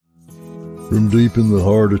From deep in the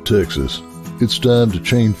heart of Texas, it's time to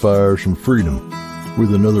chain fires from freedom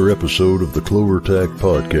with another episode of the CloverTac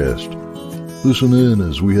Podcast. Listen in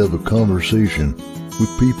as we have a conversation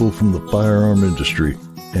with people from the firearm industry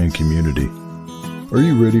and community. Are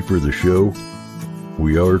you ready for the show?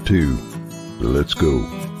 We are too. Let's go.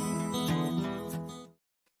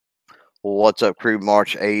 What's up, crew?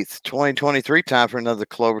 March 8th, 2023. Time for another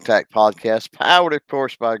CloverTac Podcast, powered, of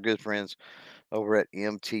course, by our good friends over at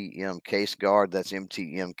MTM Case Guard. That's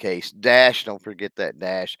MTM Case dash. Don't forget that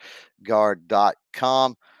dash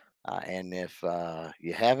guard.com. And if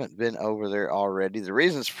you haven't been over there already, the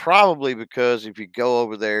reason is probably because if you go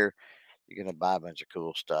over there, you're going to buy a bunch of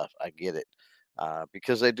cool stuff. I get it.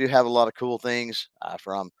 Because they do have a lot of cool things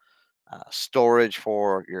from storage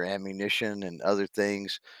for your ammunition and other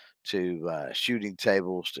things to shooting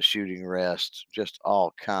tables to shooting rests, just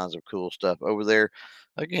all kinds of cool stuff over there.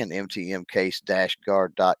 Again,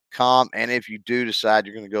 mtmcase-guard.com. And if you do decide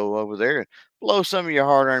you're going to go over there and blow some of your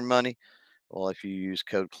hard-earned money, well, if you use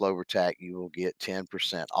code CloverTac, you will get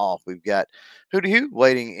 10% off. We've got Hootie Hoo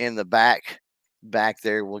waiting in the back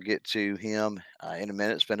there. We'll get to him in a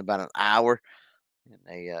minute. Spend about an hour in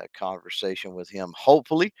a conversation with him.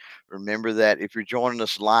 Hopefully, remember that if you're joining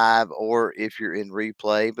us live or if you're in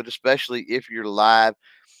replay, but especially if you're live,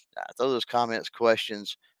 throw those comments,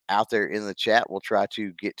 questions out there in the chat. We'll try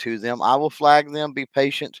to get to them. I will flag them. Be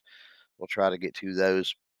patient. We'll try to get to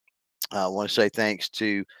those. I want to say thanks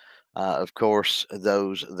to, of course,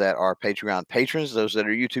 those that are Patreon patrons, those that are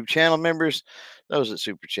YouTube channel members, those that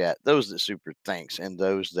super chat, those that super thanks, and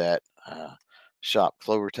those that shop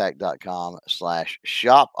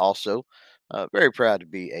clovertac.com/shop. Also, very proud to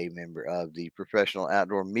be a member of the Professional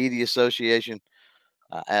Outdoor Media Association,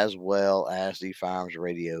 as well as the Firearms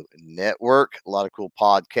Radio Network. A lot of cool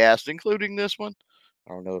podcasts, including this one.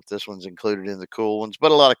 I don't know if this one's included in the cool ones,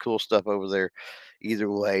 but a lot of cool stuff over there.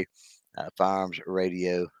 Either way,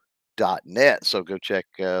 firearmsradio.net. So go check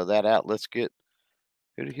that out. Let's get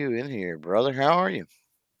Hootie Hoo in here, brother. How are you?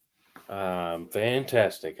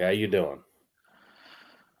 Fantastic. How you doing?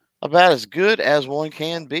 About as good as one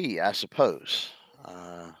can be, I suppose.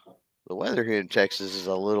 The weather here in Texas is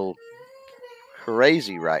a little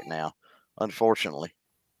crazy right now, unfortunately.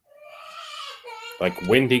 Like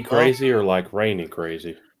windy crazy or like rainy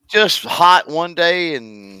crazy? Just hot one day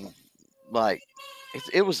and like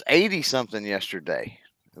it was 80 something yesterday.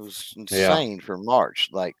 It was insane for March,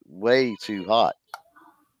 like way too hot.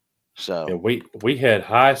 So yeah, we had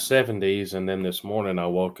high 70s, and then this morning I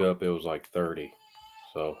woke up, it was like 30.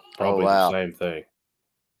 So probably the same thing.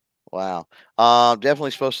 Wow.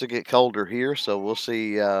 Definitely supposed to get colder here, so we'll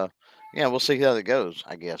see. We'll see how that goes.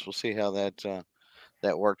 I guess we'll see how that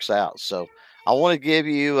works out. So I want to give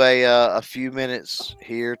you a few minutes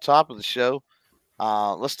here, top of the show.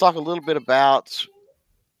 Let's talk a little bit about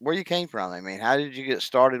where you came from. I mean, how did you get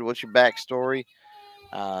started? What's your backstory?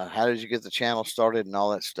 How did you get the channel started and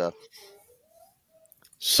all that stuff?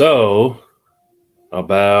 So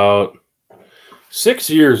about 6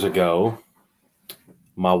 years ago,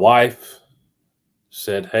 my wife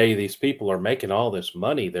said, "Hey, these people are making all this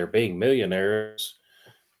money. They're being millionaires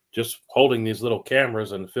just holding these little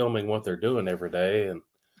cameras and filming what they're doing every day." And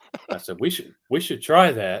I said, we should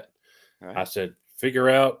try that. Right. I said, figure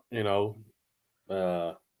out,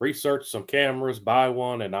 research some cameras, buy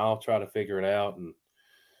one, and I'll try to figure it out. And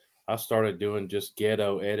I started doing just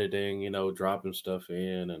ghetto editing, dropping stuff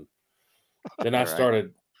in. And then I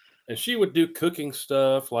started, and she would do cooking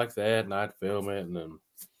stuff like that, and I'd film it. And then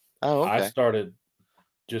I started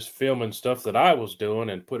just filming stuff that I was doing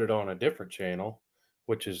and put it on a different channel,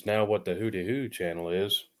 which is now what the Hootie Hoo channel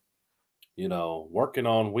is. Working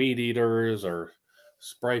on weed eaters or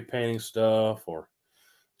spray painting stuff or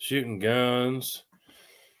shooting guns.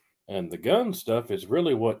 And the gun stuff is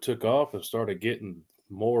really what took off and started getting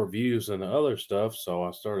more views than the other stuff. So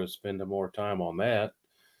I started spending more time on that.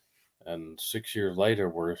 And 6 years later,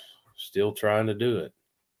 we're still trying to do it.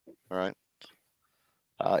 All right.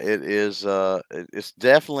 It is. It's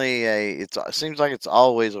definitely it seems like it's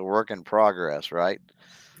always a work in progress, right?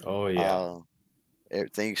 Oh yeah.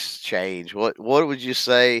 Things change. What would you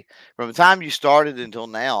say from the time you started until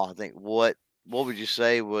now? I think what would you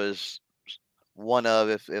say was one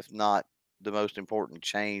of, if not the most important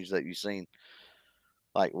change that you've seen?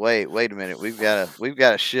 Like, wait a minute, we've got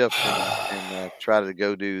to shift and try to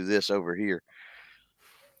go do this over here.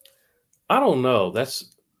 I don't know.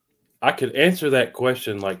 I could answer that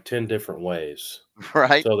question like 10 different ways.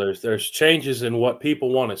 Right. So there's changes in what people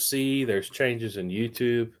want to see. There's changes in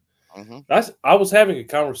YouTube. Mm-hmm. I was having a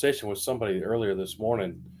conversation with somebody earlier this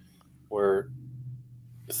morning where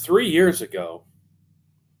 3 years ago,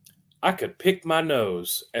 I could pick my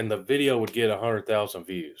nose and the video would get 100,000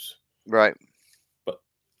 views. Right.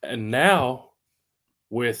 And now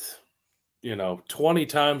with, 20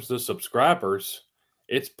 times the subscribers,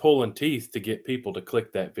 it's pulling teeth to get people to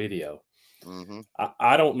click that video. Mm-hmm.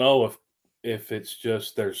 I don't know if it's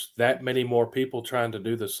just there's that many more people trying to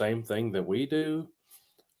do the same thing that we do,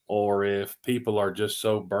 or if people are just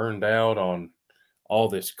so burned out on all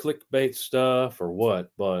this clickbait stuff or what.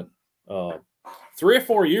 But 3 or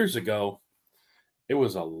 4 years ago, it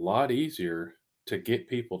was a lot easier to get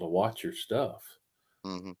people to watch your stuff.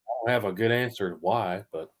 Mm-hmm. I don't have a good answer to why,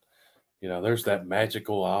 but there's that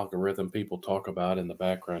magical algorithm people talk about in the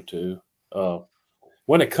background too.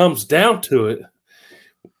 When it comes down to it,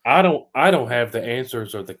 I don't have the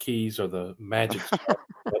answers or the keys or the magic stuff.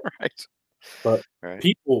 Right. But Right.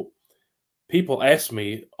 people ask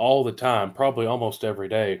me all the time, probably almost every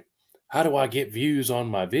day, how do I get views on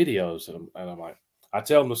my videos? And I'm like, I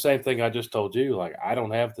tell them the same thing I just told you. Like, I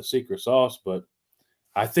don't have the secret sauce, but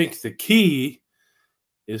I think the key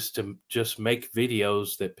is to just make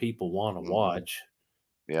videos that people want to Mhm. watch.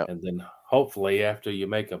 Yep. And then hopefully after you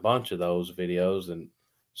make a bunch of those videos, then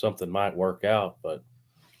something might work out. But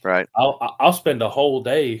Right. I'll spend a whole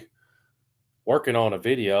day working on a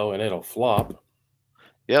video and it'll flop.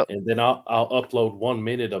 Yep. And then I'll upload 1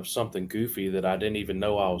 minute of something goofy that I didn't even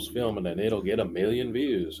know I was filming, and it'll get 1 million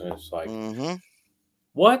views. And it's like, Mm-hmm.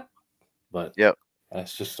 what? But Yep.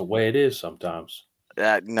 that's just the way it is sometimes.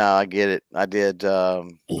 No, I get it. I did.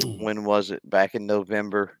 When was it? Back in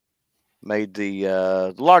November. Made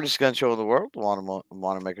the largest gun show in the world, the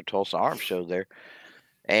Wanamaker Tulsa Arms Show there,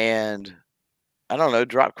 and I don't know,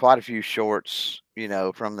 dropped quite a few shorts,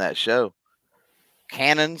 from that show.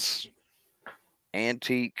 Cannons,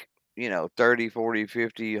 antique, 30, 40,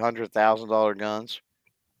 50, $100,000 guns.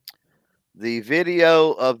 The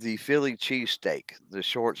video of the Philly cheesesteak, the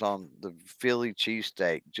shorts on the Philly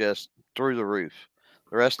cheesesteak, just through the roof.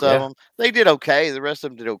 The rest of Yeah. them, they did okay. The rest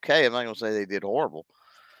of them did okay. I'm not going to say they did horrible,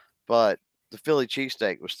 but the Philly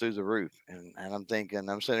cheesesteak was through the roof. And I'm sitting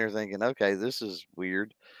here thinking, okay, this is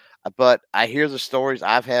weird. But I hear the stories.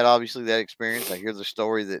 I've had obviously that experience. I hear the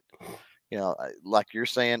story that, like you're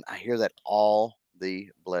saying, I hear that all the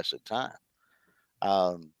blessed time.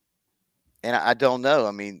 And I don't know.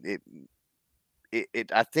 I mean,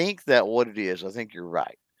 I think that what it is, I think you're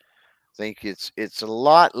right. I think it's a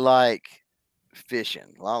lot like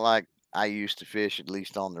fishing, a lot like I used to fish, at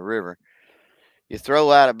least on the river. You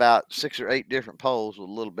throw out about 6 or 8 different poles with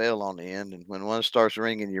a little bell on the end, and when one starts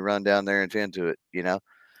ringing, you run down there and tend to it. I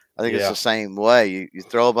think it's Yeah. the same way. You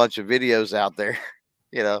throw a bunch of videos out there,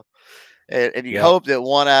 you know, and you Yeah. hope that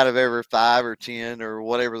 1 out of every 5 or 10 or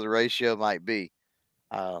whatever the ratio might be.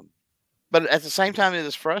 But at the same time, it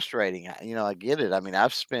is frustrating. I get it. I mean,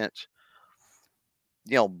 I've spent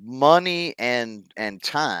money and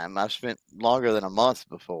time. I've spent longer than a month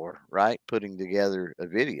before, right, putting together a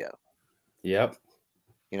video. Yep.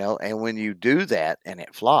 And when you do that and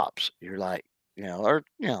it flops, you're like, I don't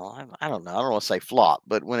know. I don't want to say flop,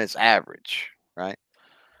 but when it's average, right?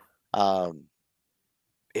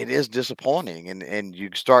 It is disappointing. And you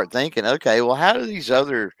start thinking, okay, well, how do these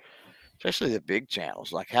other, especially the big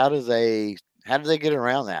channels, like how do they get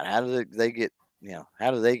around that? How do they get,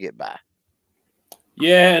 how do they get by?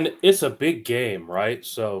 Yeah, and it's a big game, right?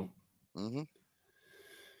 So Mm-hmm.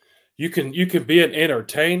 you can be an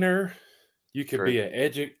entertainer, you can True. be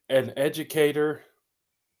an educator,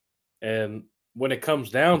 and when it comes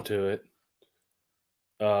down to it,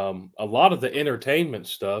 a lot of the entertainment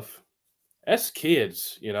stuff, that's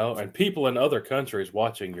kids, and people in other countries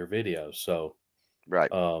watching your videos. So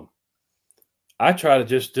Right. I try to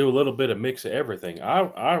just do a little bit of mix of everything.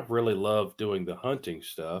 I really love doing the hunting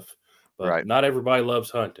stuff, but Right. not everybody loves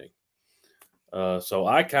hunting. So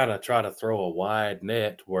I kind of try to throw a wide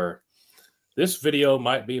net where this video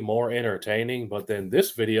might be more entertaining, but then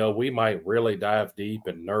this video we might really dive deep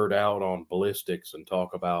and nerd out on ballistics and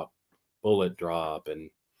talk about bullet drop and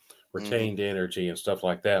retained energy and stuff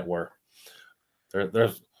like that. Where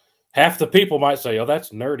there's half the people might say, "Oh, that's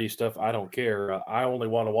nerdy stuff. I don't care. I only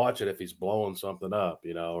want to watch it if he's blowing something up,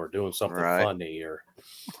 or doing something Right. funny." Or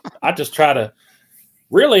I just try to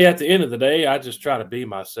really, at the end of the day, I just try to be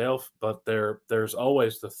myself. But there's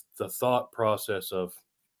always the thought process of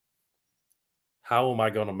how am I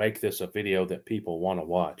going to make this a video that people want to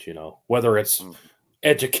watch? Whether it's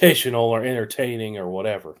educational or entertaining or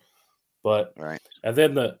whatever. But Right. and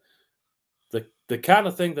then the kind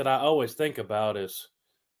of thing that I always think about is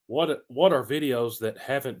what are videos that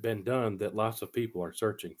haven't been done that lots of people are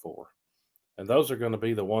searching for, and those are going to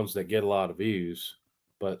be the ones that get a lot of views.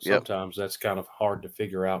 But Yep. sometimes that's kind of hard to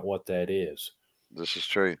figure out what that is. This is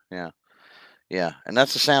true. Yeah. Yeah. And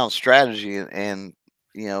that's a sound strategy. And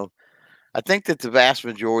you know, I think that the vast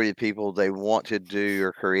majority of people they want to do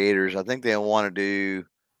are creators. I think they want to do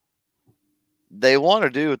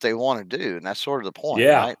what they want to do. And that's sort of the point,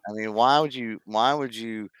 Yeah. right? I mean, why would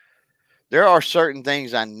you there are certain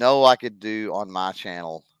things I know I could do on my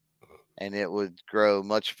channel and it would grow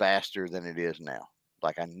much faster than it is now.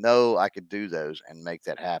 Like I know I could do those and make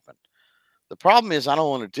that happen. The problem is I don't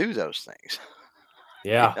want to do those things.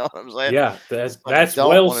 You Yeah. know what I'm saying? Yeah. It's like I That's don't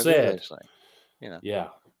well want to do said. those things. You know. Yeah.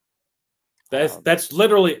 Um, That's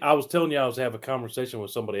literally, I was telling you, I was having a conversation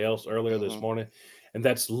with somebody else earlier this mhm. morning, and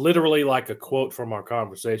that's literally like a quote from our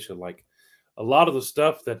conversation. Like a lot of the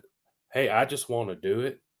stuff that, hey, I just want to do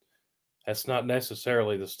it. That's not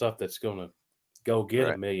necessarily the stuff that's going to go get a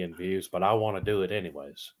Right. million views, but I want to do it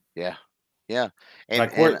anyways. Yeah. Yeah. And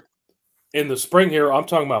Like we're and in the spring here, I'm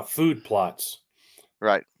talking about food plots.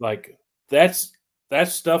 right. Like that's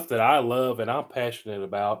stuff that I love and I'm passionate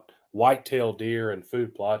about, whitetail deer and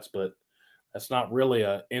food plots, but that's not really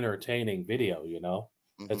a entertaining video, you know.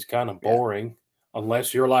 Mhm. It's kind of Yeah. boring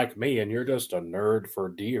unless you're like me and you're just a nerd for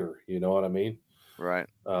deer, you know what I mean? Right.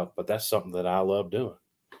 But that's something that I love doing.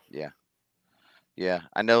 Yeah. Yeah.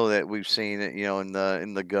 I know that we've seen it,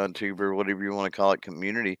 in the gun tuber, whatever you want to call it,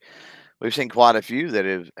 community. We've seen quite a few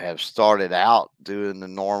that have started out doing the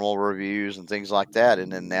normal reviews and things like that,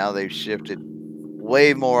 and then now they've shifted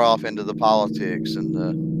way more off into the politics and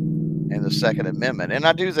the Second Amendment. And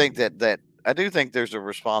I do think that I do think there's a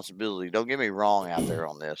responsibility. Don't get me wrong out there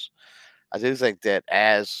on this. I do think that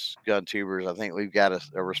as gun tubers, I think we've got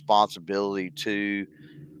a responsibility to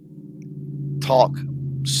talk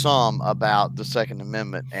some about the Second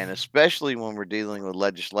Amendment, and especially when we're dealing with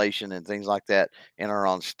legislation and things like that in our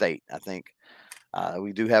own state. I think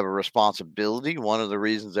we do have a responsibility. One of the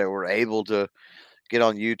reasons that we're able to get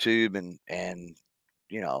on YouTube and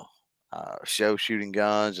you know show shooting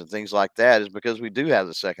guns and things like that is because we do have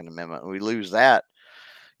the Second Amendment. We lose that,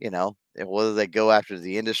 and whether they go after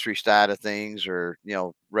the industry side of things or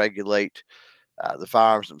regulate the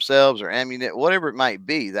firearms themselves or ammunition, whatever it might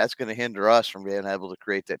be, that's going to hinder us from being able to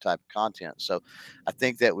create that type of content. So I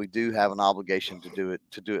think that we do have an obligation to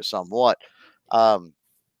do it somewhat. Um,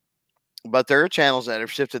 but there are channels that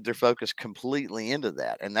have shifted their focus completely into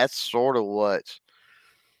that, and that's sort of what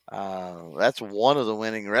that's one of the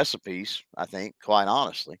winning recipes, I think, quite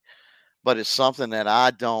honestly. But it's something that I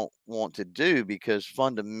don't want to do because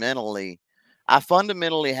I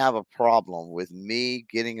fundamentally have a problem with me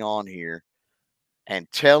getting on here and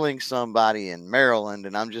telling somebody in Maryland,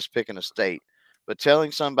 and I'm just picking a state, but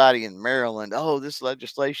telling somebody in Maryland, oh, this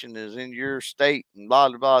legislation is in your state and blah,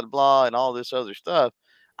 blah, blah, blah, and all this other stuff.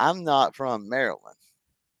 I'm not from Maryland.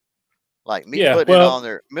 Like me Yeah, putting it on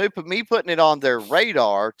well, me putting it on their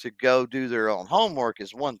radar to go do their own homework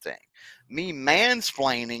is one thing. Me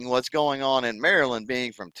mansplaining what's going on in Maryland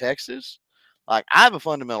being from Texas, like I have a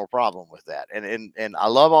fundamental problem with that. And I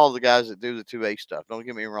love all the guys that do the 2A stuff. Don't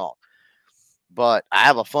get me wrong. But I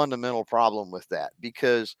have a fundamental problem with that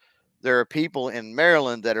because there are people in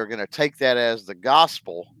Maryland that are going to take that as the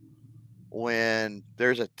gospel when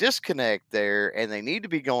there's a disconnect there and they need to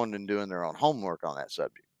be going and doing their own homework on that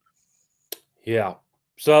subject. yeah.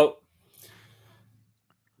 So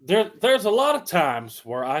there's a lot of times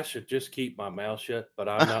where I should just keep my mouth shut, but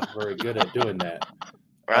I'm not very good at doing that.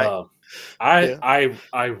 Right? Yeah.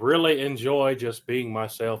 I really enjoy just being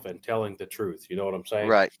myself and telling the truth. You know what I'm saying?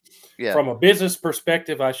 Right. Yeah. From a business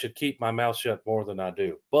perspective, I should keep my mouth shut more than I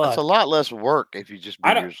do. That's a But lot less work if you just be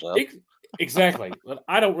I don't yourself. exactly. But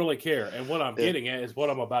I don't really care. And what I'm Yeah. getting at is what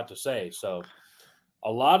I'm about to say. So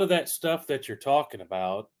a lot of that stuff that you're talking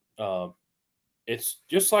about, it's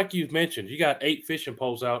just like you've mentioned. You got 8 fishing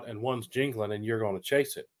poles out and one's jingling, and you're going to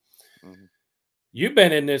chase it. Mhm. You've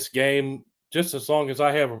been in this game just as long as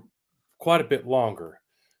I have, quite a bit longer.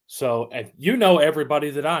 So, and you know everybody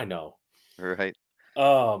that I know. Right.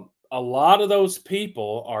 A lot of those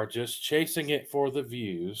people are just chasing it for the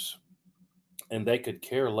views, and they could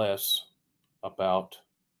care less about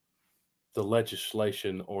the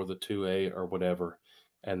legislation or the 2A or whatever.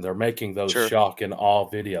 And they're making those Sure. shock and awe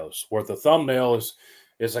videos where the thumbnail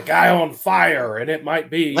is a guy on fire, and it might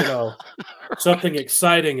be, something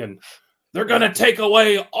exciting, and they're going to take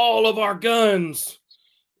away all of our guns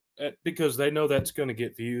because they know that's going to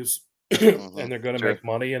get views Mhm. and they're going to Sure. make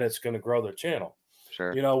money and it's going to grow their channel.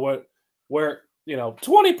 Sure. You know what? Where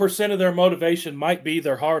 20% of their motivation might be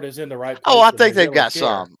their heart is in the right place. Oh, I and think they they've really got care.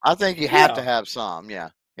 some. I think you have to Yeah. have some. Yeah.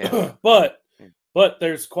 Yeah. but Yeah. but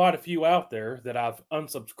there's quite a few out there that I've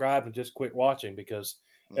unsubscribed and just quit watching because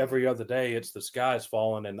every other day it's the sky's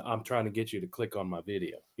falling and I'm trying to get you to click on my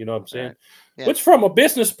video. You know what I'm saying? Right. Yeah. Which from a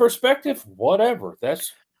business perspective, whatever.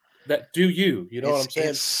 That do you. You know what I'm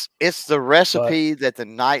saying? It's the recipe that the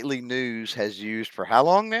nightly news has used for how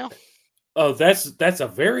long now? Oh, that's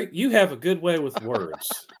you have a good way with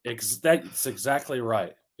words. That's exactly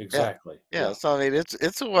right. Exactly. Yeah. So I mean,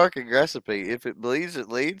 it's a working recipe. If it bleeds, it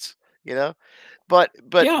leads. You know, but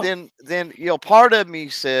Yeah. then part of me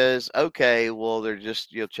says, okay, well, they're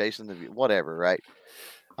just chasing the whatever, right?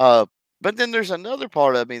 But then there's another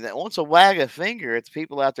part of me that wants to wag a finger at the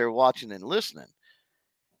people out there watching and listening.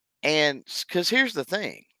 And because here's the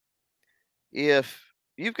thing, if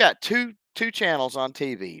you've got two channels on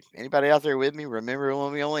TV, anybody out there with me? Remember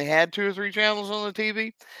when we only had 2 or 3 channels on the TV?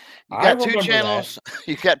 You I got 2 remember channels.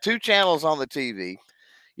 You got 2 channels on the TV.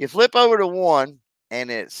 You flip over to one, and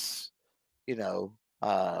it's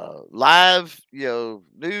live,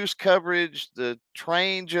 news coverage. The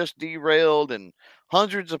train just derailed, and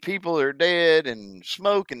hundreds of people are dead, and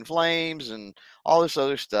smoke and flames, and all this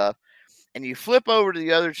other stuff. And you flip over to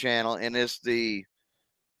the other channel, and it's the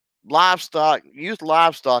youth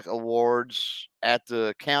livestock awards at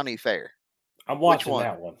the county fair. I'm watching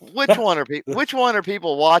that one. Which one are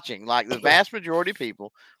people watching? Like the vast majority of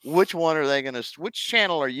people, which one are they going to? Which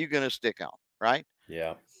channel are you going to stick on? Right?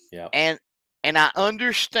 Yeah. Yeah. And I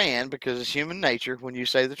understand, because it's human nature when you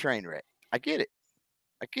say the train wreck. I get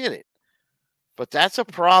it. But that's a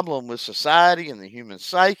problem with society and the human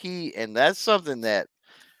psyche, and that's something that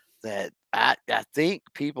I think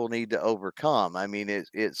people need to overcome. I mean,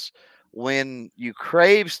 it's when you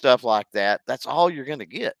crave stuff like that, that's all you're going to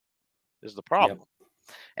get is the problem. Yep.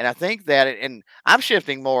 And I think that, and I'm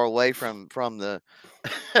shifting more away from the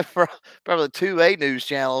from the 2A news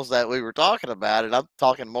channels that we were talking about, and I'm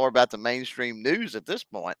talking more about the mainstream news at this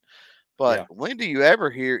point. But when do you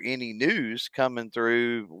ever hear any news coming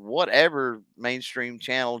through whatever mainstream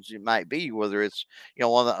channels it might be, whether it's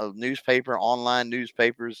one of the newspaper, online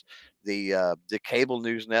newspapers, the cable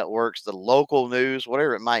news networks, the local news,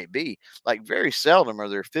 whatever it might be? Like, very seldom are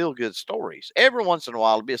there feel good stories. Every once in a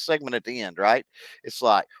while, it'll be a segment at the end, right? It's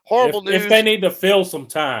like horrible news. If they need to fill some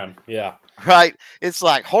time, yeah. Right. It's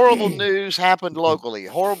like horrible news happened locally.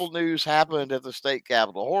 Horrible news happened at the state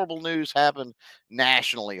capitol. Horrible news happened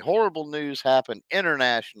nationally. Horrible news happened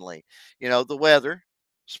internationally. The weather,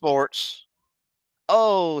 sports.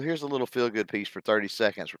 Oh, here's a little feel good piece for 30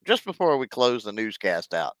 seconds just before we close the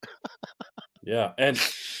newscast out. Yeah. And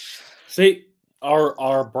see,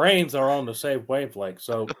 our brains are on the same wavelength.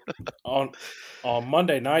 So on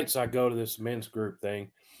Monday nights, I go to this men's group thing,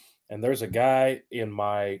 and there's a guy in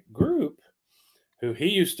my group who he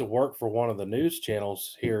used to work for one of the news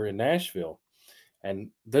channels here in Nashville.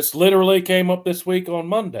 And this literally came up this week on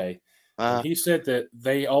Monday. And he said that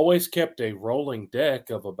they always kept a rolling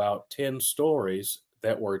deck of about 10 stories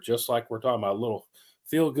that were just like we're talking about, little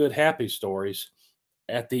feel-good, happy stories.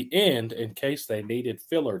 At the end, in case they needed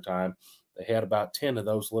filler time, they had about 10 of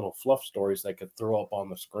those little fluff stories they could throw up on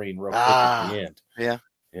the screen real quick at the end. Yeah.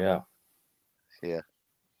 Yeah. Yeah.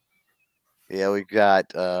 Yeah, we've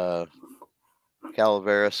got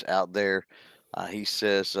Calaveras out there. He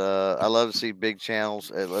says, I love to see big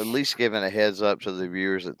channels at least giving a heads up to the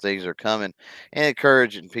viewers that things are coming and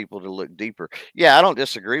encouraging people to look deeper. Yeah, I don't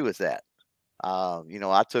disagree with that.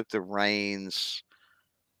 I took the reins.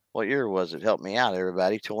 What year was it? Help me out,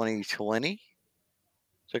 everybody. 2020?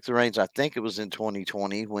 Took the reins, I think it was in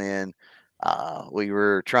 2020, when we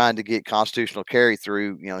were trying to get constitutional carry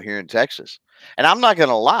through, here in Texas. And I'm not going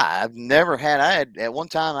to lie, at one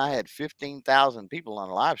time I had 15,000 people on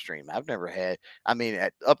a live stream. I've never had,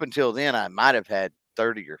 up until then, I might have had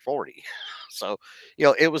 30 or 40. So,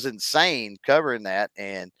 it was insane covering that.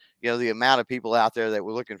 And, the amount of people out there that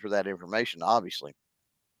were looking for that information, obviously.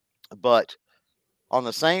 But on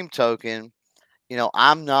the same token,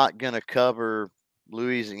 I'm not going to cover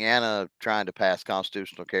Louisiana trying to pass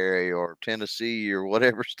constitutional carry, or Tennessee, or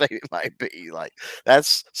whatever state it might be. Like,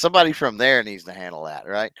 that's somebody from there needs to handle that,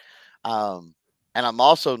 right? And I'm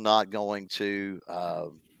also not going to.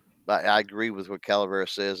 I agree with what Calavera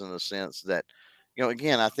says in the sense that,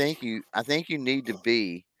 again, I think you need to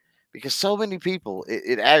be, because so many people,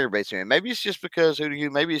 it aggravates me. And maybe it's just because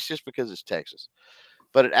maybe it's just because it's Texas.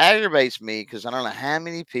 But it aggravates me because I don't know how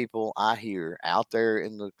many people I hear out there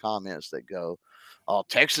in the comments that go, "Oh,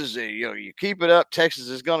 Texas, you keep it up, Texas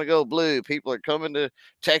is going to go blue. People are coming to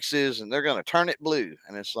Texas and they're going to turn it blue."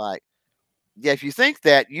 And it's like, yeah, if you think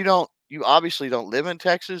that, you obviously don't live in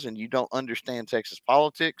Texas, and you don't understand Texas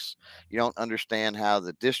politics. You don't understand how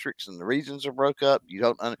the districts and the regions are broke up. You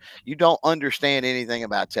don't understand anything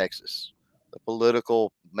about Texas. the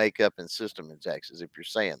political makeup and system in Texas, if you're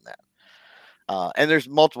saying that. And there's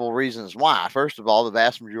multiple reasons why. First of all, the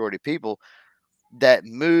vast majority of people that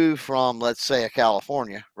move from, let's say, a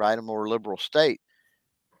California, right, a more liberal state,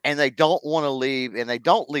 and they don't want to leave, and they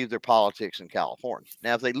don't leave their politics in California.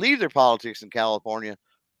 Now, if they leave their politics in California,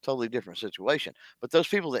 totally different situation. But those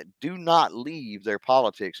people that do not leave their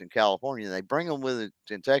politics in California, they bring them with it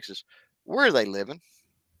in Texas. Where are they living?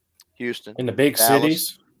 Houston, In the big Dallas,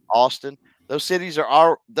 cities, Austin. Those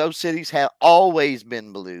cities have always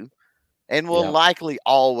been blue, and will likely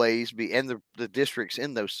always be in the districts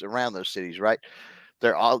in those around those cities. Right?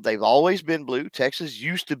 They've always been blue. Texas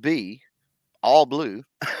used to be all blue.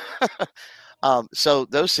 So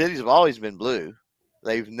those cities have always been blue.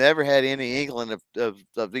 They've never had any inkling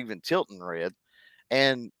of even tilting red.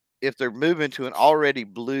 And if they're moving to an already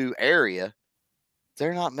blue area,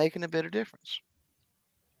 they're not making a bit of difference.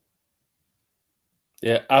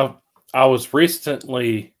 Yeah, I was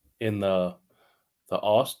recently in the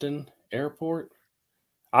Austin airport.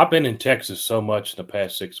 I've been in Texas so much in the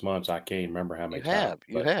past 6 months, I can't remember how many times.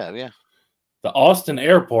 You have, yeah. The Austin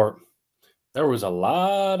airport, there was a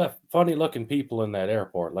lot of funny looking people in that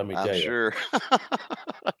airport, let me tell you. Sure.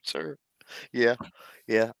 I'm sure. Yeah.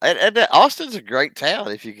 Yeah. And Austin's a great town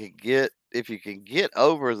if you can get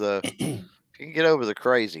over the you can get over the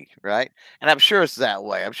crazy, right? And I'm sure it's that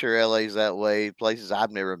way. I'm sure LA's that way. Places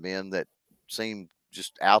I've never been that seem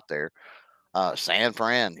just out there. San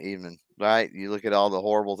Fran, even, right? You look at all the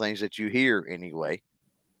horrible things that you hear anyway.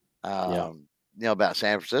 About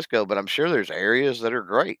San Francisco, but I'm sure there's areas that are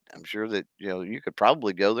great. I'm sure that you could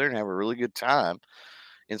probably go there and have a really good time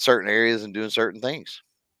in certain areas and doing certain things.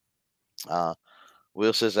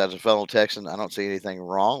 Will says, as a fellow Texan, I don't see anything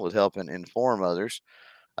wrong with helping inform others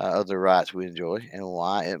of the rights we enjoy and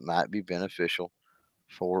why it might be beneficial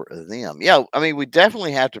for them. Yeah, I mean, we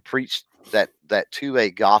definitely have to preach that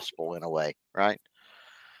 2A gospel in a way, right?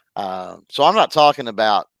 So I'm not talking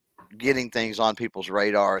about getting things on people's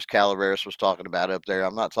radars. Calaveras was talking about up there.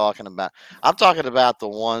 I'm talking about the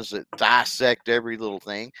ones that dissect every little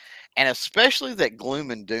thing, and especially that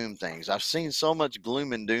gloom and doom things. I've seen so much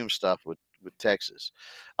gloom and doom stuff with Texas.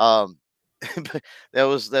 There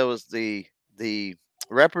was the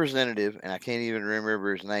representative, and I can't even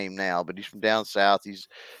remember his name now, but he's from down south. He's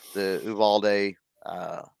the Uvalde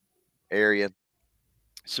area.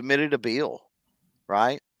 Submitted a bill,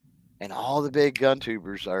 right? And all the big gun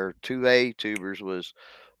tubers, or 2A tubers, was,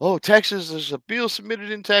 oh, Texas, there's a bill submitted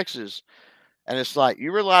in Texas. And it's like,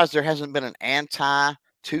 you realize there hasn't been an anti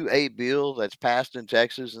 2A bill that's passed in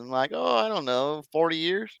Texas in, like, oh, I don't know, 40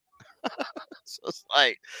 years. So it's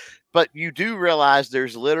like, but you do realize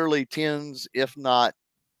there's literally tens, if not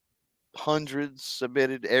hundreds,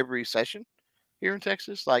 submitted every session here in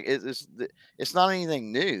Texas. Like, it's not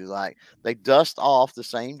anything new. Like, they dust off the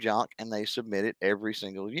same junk and they submit it every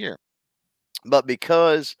single year. But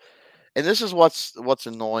because, and this is what's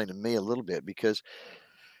annoying to me a little bit, because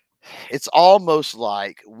it's almost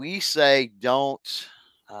like we say don't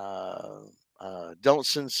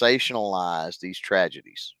sensationalize these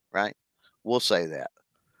tragedies, right? We'll say that.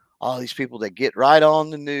 All these people that get right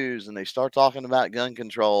on the news and they start talking about gun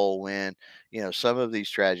control when some of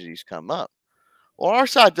these tragedies come up. Well, our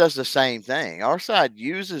side does the same thing. Our side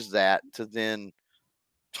uses that to then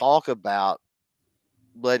talk about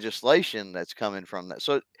legislation that's coming from that.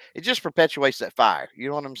 So it just perpetuates that fire. You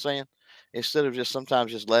know what I'm saying? Instead of just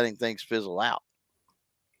sometimes just letting things fizzle out.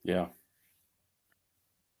 Yeah.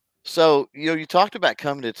 So, you talked about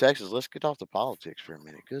coming to Texas. Let's get off the politics for a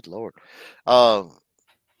minute. Good Lord.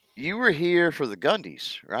 You were here for the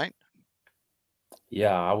Gundys, right?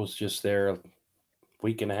 Yeah, I was just there a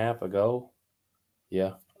week and a half ago.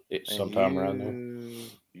 Yeah, sometime around there.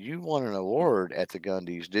 You won an award at the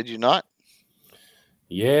Gundys, did you not?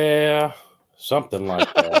 Yeah, something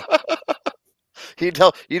like that. You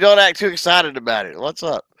don't act too excited about it. What's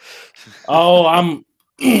up? Oh, I'm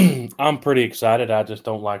pretty excited. I just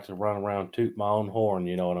don't like to run around toot my own horn.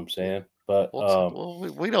 You know what I'm saying? But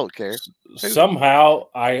we don't care. Somehow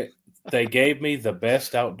they gave me the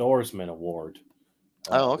best outdoorsman award.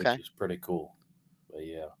 Okay, which is pretty cool. But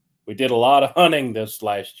yeah, we did a lot of hunting this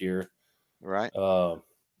last year. Right. I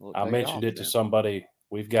mentioned it to somebody.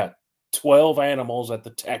 We've got 12 animals at the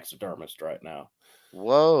taxidermist right now.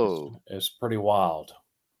 Whoa, it's pretty wild.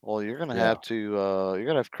 Well, you're gonna have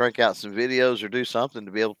to crank out some videos or do something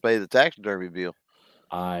to be able to pay the taxidermy bill.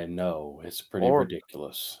 I know, it's pretty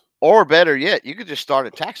ridiculous. Or better yet, you could just start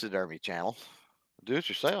a taxidermy channel. Do it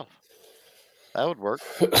yourself. That would work.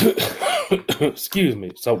 Excuse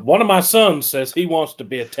me. So one of my sons says he wants to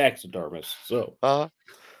be a taxidermist. So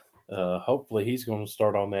hopefully he's going to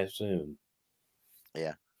start on that soon.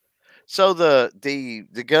 Yeah. So the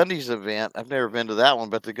Gundy's event, I've never been to that one,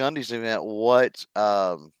 but the Gundy's event, what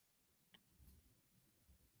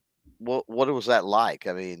was that like?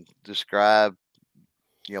 I mean, describe,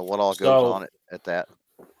 what all goes on So at that.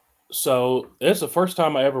 so it's the first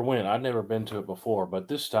time I ever went. I'd never been to it before, but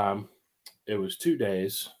this time it was 2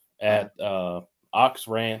 days Uh-huh. at Ox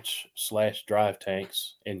Ranch / Drive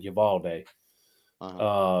Tanks in Uvalde.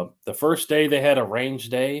 Uh-huh. The first day they had a range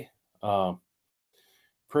day, uh,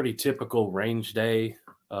 pretty typical range day.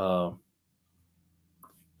 Uh,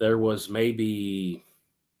 there was maybe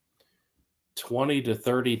 20 to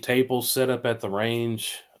 30 tables set up at the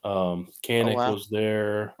range. Oh Canic wow. was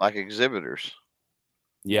there. Like exhibitors.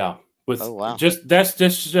 Yeah, with Oh wow. that's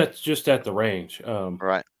just at the range.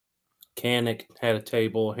 Right. Canic had a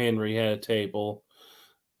table. Henry had a table.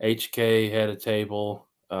 HK had a table.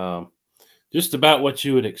 Just about what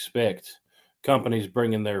you would expect. Companies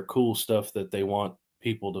bringing their cool stuff that they want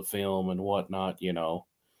people to film and whatnot.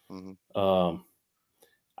 Hmm.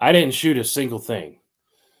 I didn't shoot a single thing.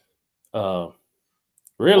 Uh, Well,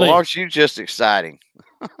 really, aren't you just exciting?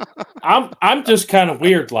 I'm just kind of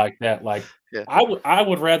weird like that. Like Yeah. I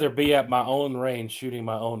would rather be at my own range shooting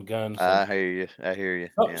my own guns than I hear you. I hear you.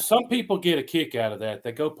 some Yeah. some people get a kick out of that.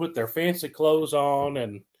 They go put their fancy clothes on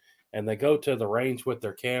and they go to the range with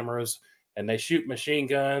their cameras and they shoot machine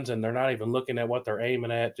guns and they're not even looking at what they're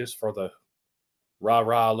aiming at just for the rah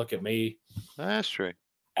rah look at me. That's true.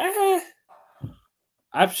 Eh,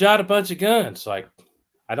 I've shot a bunch of guns. Like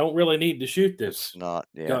I don't really need to shoot It's this not.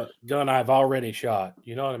 Yeah. gun I've already shot.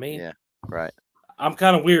 You know what I mean? Yeah. Right. I'm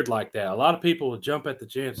kind of weird like that. A lot of people would jump at the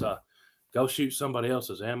chance go shoot somebody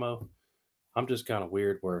else's ammo. I'm just kind of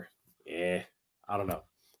weird where, I don't know.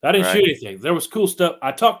 I didn't Right. shoot anything. There was cool stuff.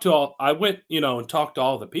 I went, and talked to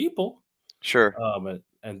all the people. Sure.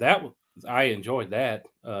 And I enjoyed that.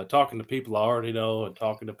 Talking to people I already know and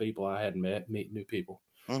talking to people I hadn't met, meet new people.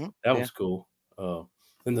 Hmm. That Yeah. was cool.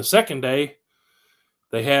 Then the second day,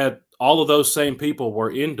 they had all of those same people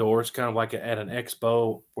were indoors, kind of like at an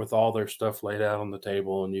expo with all their stuff laid out on the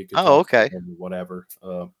table, and you could Oh, talk to okay. them or whatever.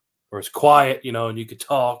 Where it's quiet, and you could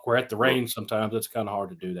talk. We're at the R- range sometimes. It's kind of hard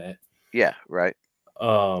to do that. Yeah. Right.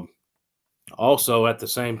 Um, Also, at the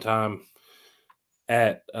same time,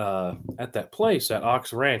 at that place at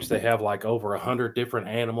Ox Ranch, they have like over 100 different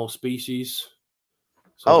animal species.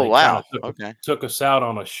 So Oh, they kind wow. of Okay. took us out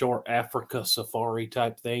on a short Africa safari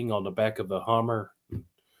type thing on the back of the Hummer.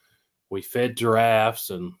 We fed giraffes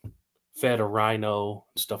and fed a rhino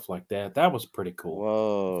and stuff like that. That was pretty cool.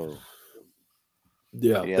 Whoa.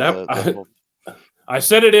 Yeah, Yeah. that I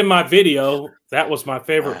said it in my video. That was my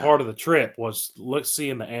favorite Wow. part of the trip was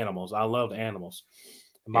seeing the animals. I loved animals.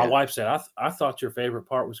 And my Yeah. wife said, I thought your favorite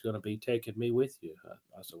part was going to be taking me with you.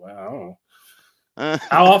 I said, well, I don't know.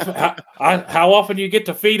 How often do you get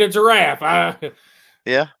to feed a giraffe?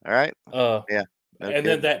 Yeah. All right. Uh, Yeah. No and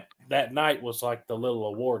then kidding. that night was like the little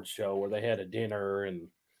award show where they had a dinner and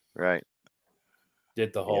Right.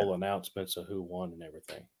 did the Yeah. whole announcements of who won and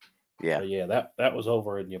everything. Yeah. But yeah, that was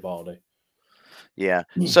over in Uvalde. Yeah.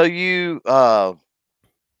 So you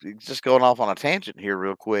just going off on a tangent here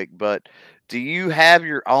real quick, but do you have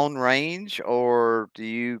your own range or do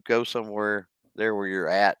you go somewhere there where you're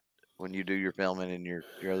at when you do your filming and your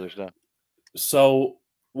other stuff? So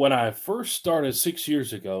when I first started 6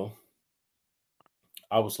 years ago,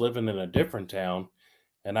 I was living in a different town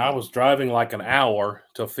and I Mhm. was driving like an hour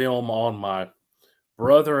to film on my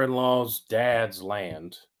brother-in-law's dad's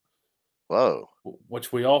land, Whoa.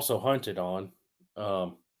 which we also hunted on.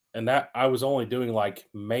 And that I was only doing like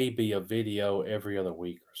maybe a video every other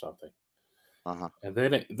week or something. Uh-huh. And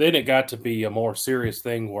then it got to be a more serious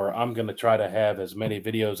thing where I'm going to try to have as many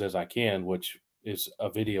videos as I can, which is a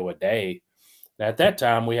video a day. And at that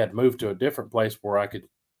time, we had moved to a different place where I could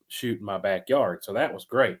shoot in my backyard, so that was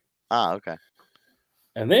great. Ah, okay.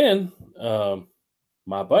 And then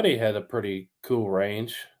my buddy had a pretty cool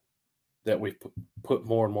range that we put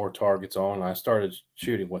more and more targets on. I started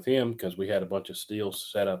shooting with him because we had a bunch of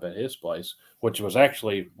steels set up at his place, which was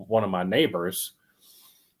actually one of my neighbors.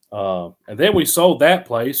 And then we sold that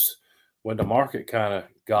place when the market kind of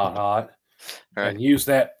got hot, All right. and used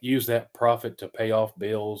that profit to pay off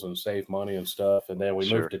bills and save money and stuff. And then we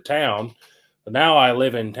Sure. moved to town. But now I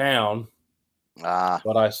live in town, Ah,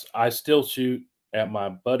 but I still shoot at my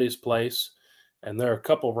buddy's place. And there are a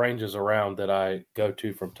couple ranges around that I go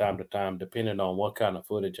to from time to time, depending on what kind of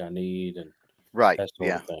footage I need and right. that sort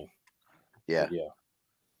Yeah. of thing. Yeah. But yeah.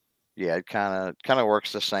 Yeah. It kind of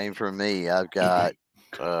works the same for me. I've got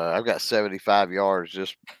 75 yards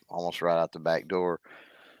just almost right out the back door.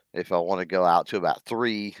 If I want to go out to about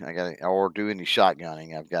 3, I got or do any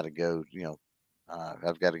shotgunning, I've got to go,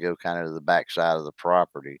 I've got to go kind of to the backside of the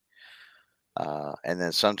property. And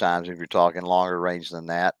then sometimes if you're talking longer range than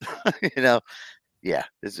that, you know, yeah,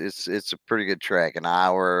 it's a pretty good trek, an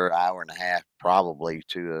hour and a half probably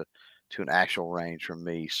to an actual range from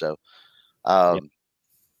me. So, Yeah. um,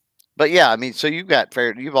 but yeah, I mean, so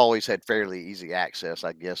you've always had fairly easy access,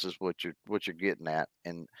 I guess, is what you're getting at,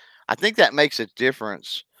 and I think that makes a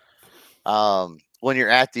difference when you're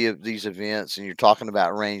at these events and you're talking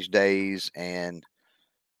about range days and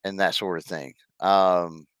that sort of thing.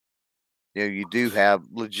 You do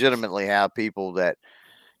legitimately have people that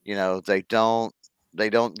they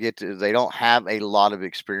don't have a lot of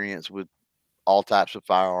experience with all types of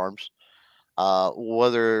firearms,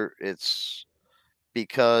 whether it's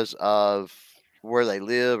because of where they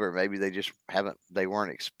live or maybe they just haven't they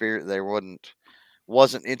weren't experienced they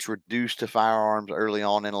wasn't introduced to firearms early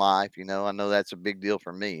on in life. I know that's a big deal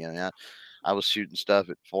for me. I mean, I was shooting stuff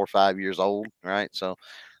at 4 or 5 years old, right? So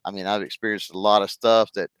I mean, I've experienced a lot of stuff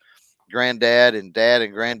that granddad and dad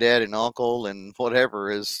and granddad and uncle and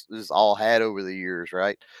whatever is all had over the years,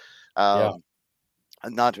 right? Yeah. um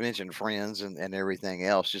and not to mention friends and everything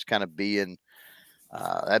else, just kind of being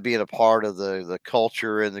that being a part of the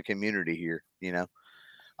culture and the community here. Yeah.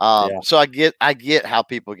 So I get how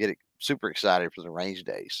people get super excited for the range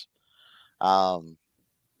days. um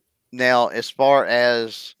Now, as far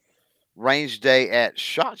as range day at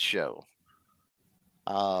SHOT Show,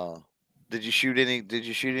 uh did you shoot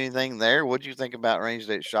anything there? What did you think about range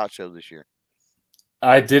day at SHOT Show this year?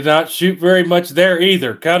 I did not shoot very much there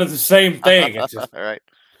either. Kind of the same thing. It's just All right.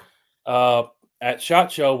 uh, at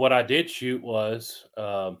SHOT Show, what I did shoot was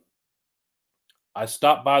I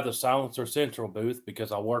stopped by the Silencer Central booth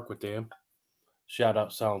because I work with them. Shout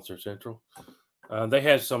out Silencer Central. They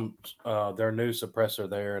had some their new suppressor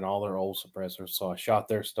there and all their old suppressors, so I shot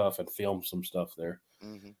their stuff and filmed some stuff there.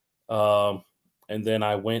 Hmm. Um, and then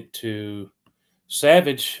I went to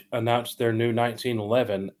Savage announced their new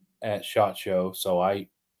 1911 at SHOT Show, so I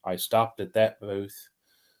stopped at that booth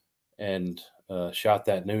and shot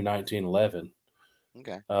that new 1911.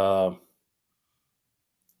 Okay. Um,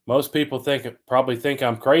 most people probably think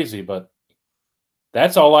I'm crazy, but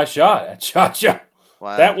that's all I shot at SHOT Show.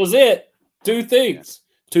 Wow. That was it. Two Yeah. things,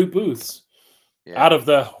 two booths Yeah. out of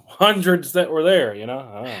the hundreds that were there.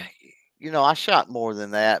 I shot more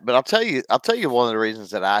than that, but I'll tell you one of the reasons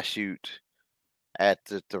that I shoot at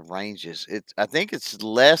the ranges. I think it's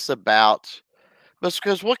less about, but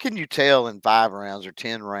because what can you tell in 5 rounds or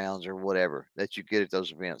 10 rounds or whatever that you get at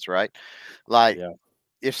those events, right? Like Yeah,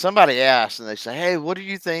 if somebody asks and they say, "Hey, what do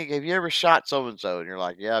you think? Have you ever shot so and so?" and you're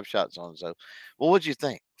like, "Yeah, I've shot so and so." Well, what'd you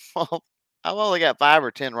think? Well, I've only got 5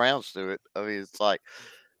 or 10 rounds through it. I mean, it's like,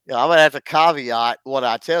 I'm gonna have to caveat what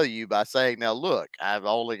I tell you by saying, "Now, look, I've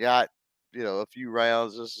only got a few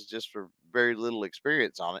rounds. This is just for very little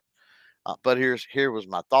experience on it." But here was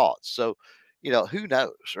my thoughts. So, who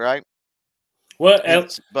knows, right? well,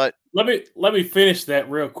 But let me finish that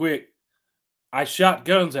real quick. I shot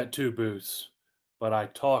guns at two booths, but I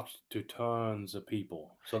talked to tons of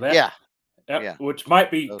people. So yeah, that yeah, which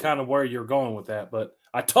might be totally. kind of where you're going with that, but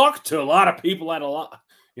I talked to a lot of people at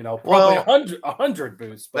probably a Well, hundred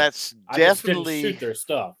booths, but that's I just didn't shoot definitely their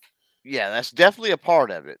stuff. that's definitely a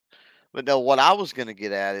part of it. But no, what I was going to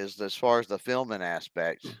get at is as far as the filming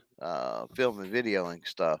aspect, film and videoing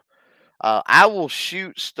stuff. I will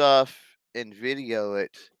shoot stuff and video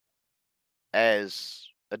it as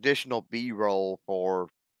additional B-roll for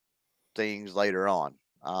things later on.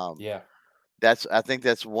 Um, Yeah, I think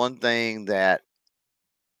that's one thing that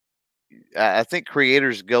I think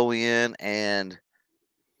creators go in and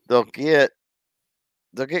they'll get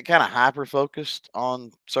they'll get kind of hyper focused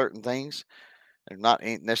on certain things. There's not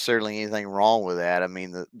necessarily anything wrong with that. I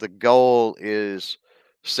mean, the goal is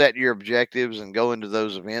set your objectives and go into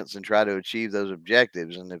those events and try to achieve those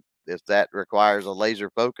objectives. And if that requires a laser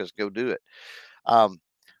focus, go do it. Um,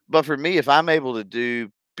 but for me, if I'm able to do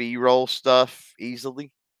B-roll stuff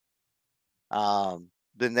easily,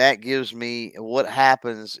 then that gives me what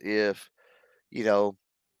happens if you know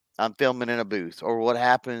I'm filming in a booth, or what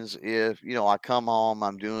happens if I come home,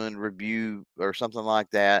 I'm doing review or something like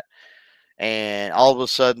that, and all of a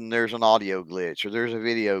sudden there's an audio glitch or there's a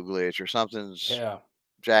video glitch or something's yeah,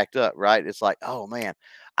 jacked up, right? It's like, oh man,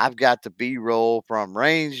 I've got the B roll from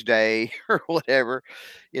range day or whatever.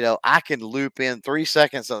 I can loop in 3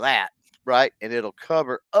 seconds of that, right? And it'll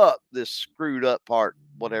cover up this screwed up part,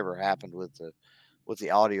 whatever happened with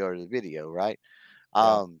the audio or the video, right?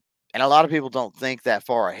 yeah, Um, and a lot of people don't think that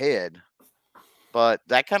far ahead, but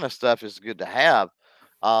that kind of stuff is good to have.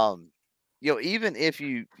 Um, even if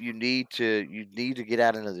you need to get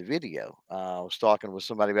out another video. I was talking with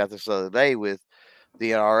somebody about this the other day with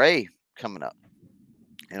the NRA coming up,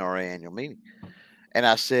 NRA annual meeting. And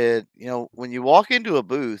I said, when you walk into a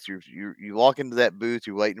booth, you walk into that booth,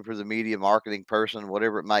 you're waiting for the media marketing person,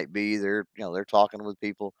 whatever it might be. They're talking with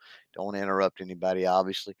people. Don't want to interrupt anybody,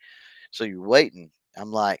 obviously. So you're waiting.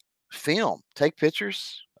 I'm like, film, take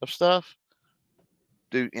pictures of stuff,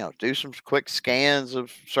 do some quick scans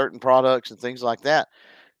of certain products and things like that.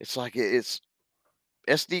 It's like it's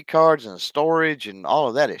SD cards and storage and all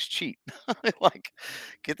of that is cheap. Like,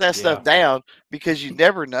 get that stuff Yeah. down because you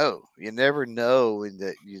never know. You never know in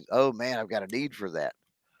that oh man, I've got a need for that.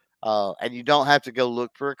 And you don't have to go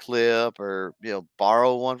look for a clip or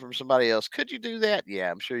borrow one from somebody else. Could you do that?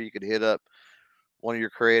 Yeah, I'm sure you could hit up one of your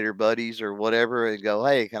creator buddies or whatever and go,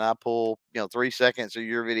 hey, can I pull 3 seconds of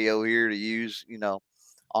your video here to use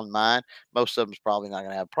on mine? Most of them's probably not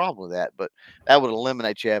going to have a problem with that, but that would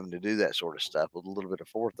eliminate you having to do that sort of stuff with a little bit of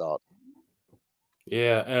forethought.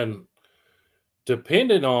 Yeah, and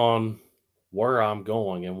depending on where I'm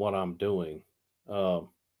going and what I'm doing, um,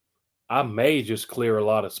 I may just clear a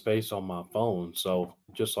lot of space on my phone. So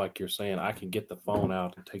just like you're saying, I can get the phone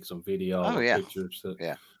out and take some video Oh or yeah, pictures.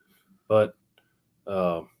 yeah, But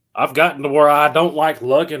I've gotten to where I don't like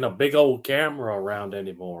lugging a big old camera around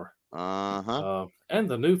anymore. uh-huh, And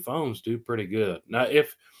the new phones do pretty good. Now,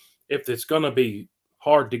 if it's going to be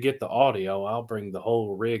hard to get the audio, I'll bring the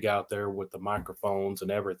whole rig out there with the microphones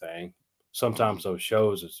and everything. Sometimes those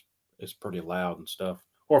shows is pretty loud and stuff,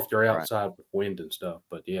 or if you're right, outside with wind and stuff.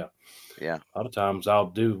 But yeah, yeah. a lot of times I'll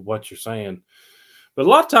do what you're saying, but a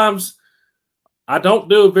lot of times I don't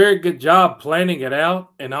do a very good job planning it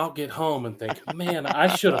out, and I'll get home and think, man, I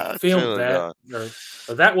should have filmed Should've that, done.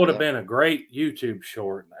 or that would have Yeah, been a great YouTube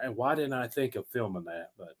short. And why didn't I think of filming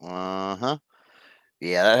that? But uh-huh.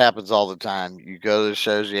 Yeah, that happens all the time. You go to the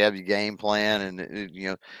shows, you have your game plan,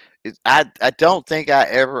 and I don't think I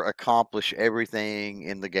ever accomplish everything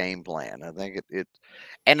in the game plan. I think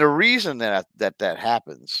and the reason that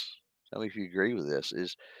happens. Tell me if you agree with this.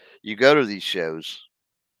 Is you go to these shows,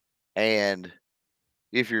 and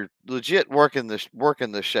if you're legit working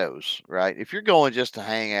the shows, right? If you're going just to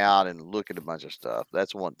hang out and look at a bunch of stuff,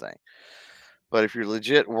 that's one thing. But if you're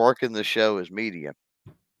legit working the show as media,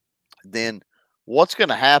 then what's going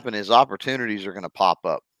to happen is opportunities are going to pop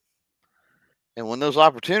up. And when those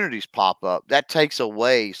opportunities pop up, that takes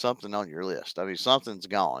away something on your list. I mean, something's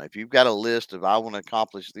gone. If you've got a list of I want to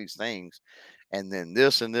accomplish these things, and then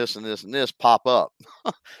this and this and this and this pop up,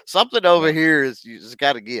 something over yeah, here it's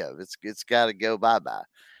got to give. It's got to go bye bye.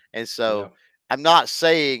 And yeah, so I'm not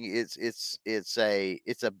saying it's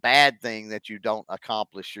a bad thing that you don't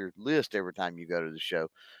accomplish your list every time you go to the show,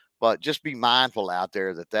 but just be mindful out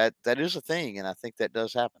there that is a thing, and I think that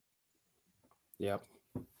does happen. yep,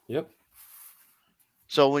 yep.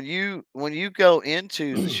 So when you go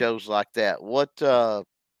into the shows like that, what's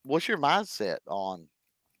your mindset on,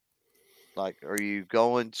 like, are you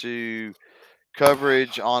going to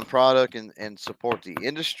coverage on product and support the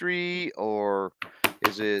industry, or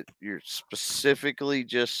is it you're specifically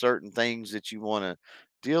just certain things that you want to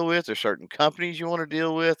deal with or certain companies you want to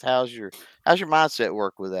deal with? How's your mindset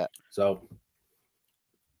work with that? So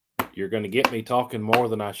you're going to get me talking more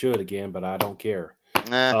than I should again, but I don't care.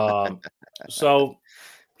 Nah, So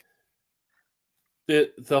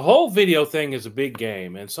the whole video thing is a big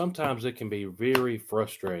game, and sometimes it can be very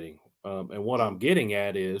frustrating. And what I'm getting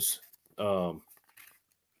at is,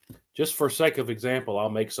 just for sake of example, I'll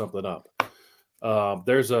make something up.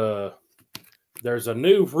 There's a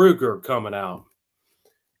new Ruger coming out,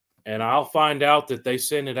 and I'll find out that they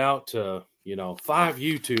send it out to 5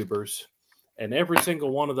 YouTubers, and every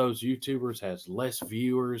single one of those YouTubers has less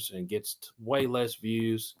viewers and gets way less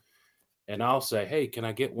views. And I'll say, hey, can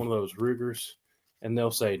I get one of those Rugers? And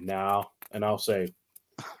they'll say no. And I'll say,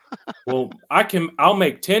 well, I'll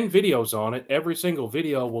make 10 videos on it. Every single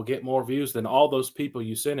video will get more views than all those people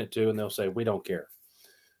you sent it to. And they'll say, we don't care.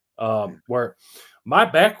 Where my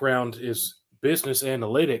background is business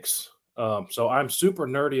analytics. So I'm super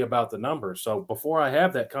nerdy about the numbers. So before I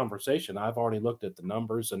have that conversation, I've already looked at the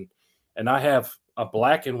numbers, and I have a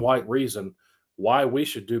black and white reason why we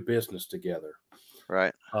should do business together.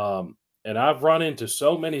 right. And I've run into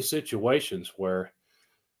so many situations where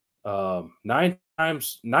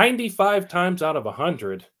 95 times out of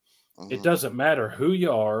 100, it Mhm. doesn't matter who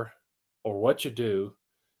you are or what you do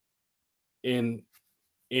in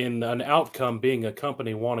an outcome being a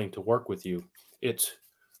company wanting to work with you. It's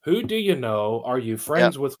who do you know? Are you Yep.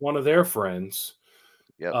 friends with one of their friends?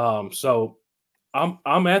 Yep. So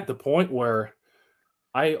I'm at the point where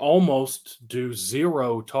I almost do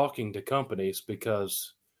zero talking to companies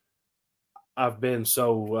because I've been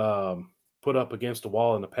so put up against a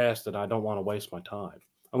wall in the past that I don't want to waste my time.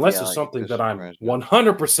 Unless Yeah, it's like something that just I'm transit.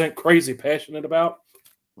 100% crazy passionate about,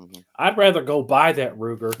 Mhm. I'd rather go buy that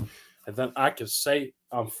Ruger and then I can say,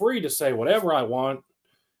 I'm free to say whatever I want.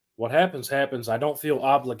 What happens, happens. I don't feel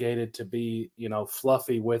obligated to be,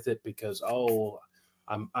 fluffy with it because,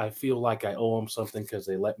 I feel like I owe them something because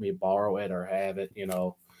they let me borrow it or have it.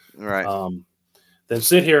 Right. Um, then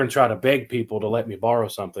sit here and try to beg people to let me borrow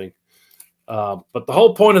something. But the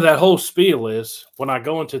whole point of that whole spiel is when I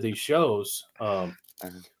go into these shows, Uh-huh.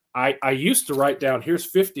 I used to write down, here's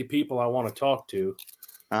 50 people I want to talk to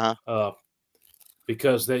Uh-huh.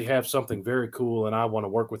 because they have something very cool and I want to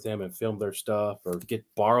work with them and film their stuff or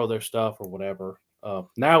borrow their stuff or whatever.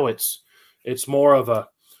 Now it's more of a,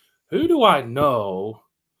 who do I know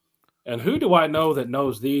and who do I know that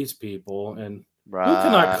knows these people and who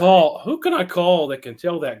can I Right. call? Who can I call that can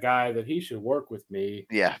tell that guy that he should work with me?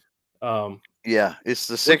 Yeah. Um, Yeah. It's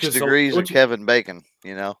the which six is degrees of which, Kevin Bacon,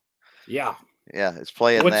 you know? yeah, Yeah, it's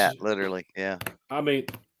playing which that literally. Yeah. I mean,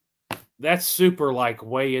 that's super like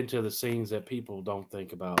way into the scenes that people don't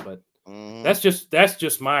think about, but Hmm. that's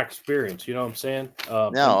just my experience. You know what I'm saying? No,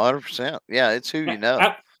 And 100%. Yeah, it's who you know.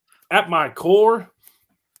 at, at my core,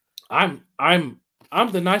 I'm I'm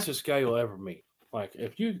I'm the nicest guy you'll ever meet. Like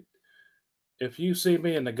if you see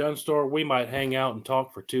me in the gun store, we might hang out and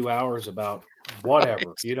talk for 2 hours about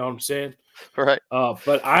whatever. You know what I'm saying? Right.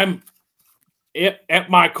 But at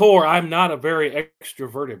my core, I'm not a very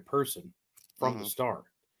extroverted person from the Hmm. start.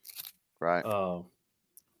 Right. Uh,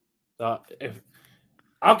 if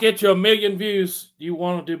I'll get you 1 million views, you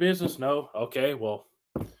want to do business? No, okay, well,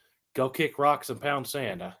 go kick rocks and pound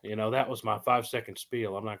sand. That was my 5 second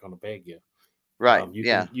spiel. I'm not going to beg you. Right.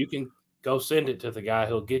 Yeah. You can go send it to the guy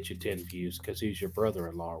who'll get you 10 views because he's your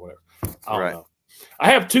brother-in-law or whatever. I don't Right. know. I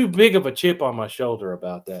have too big of a chip on my shoulder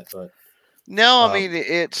about that, but No, I um, mean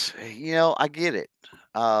it's I get it.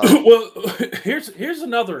 well, here's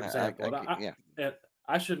another I example. get, yeah. And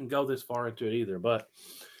I shouldn't go this far into it either, but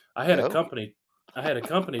I had a Go. company. I had a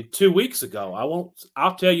company 2 weeks ago. I won't.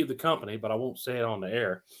 I'll tell you the company, but I won't say it on the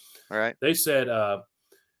air. All right. They said,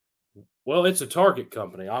 "Well, it's a Target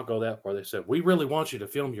company." I'll go that far. They said, "We really want you to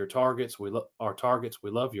film your targets. Our targets.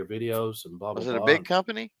 We love your videos and blah blah Was it a blah." big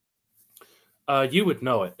company? You would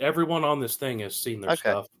know it. Everyone on this thing has seen their Okay.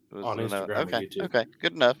 stuff on Instagram or Okay. YouTube. Okay.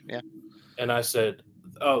 Good enough. Yeah. And I said,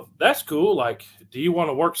 "Oh, that's cool. Like, do you want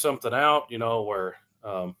to work something out? Where?"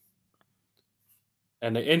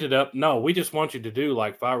 And they ended up, no, we just want you to do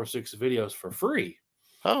like 5 or 6 videos for free.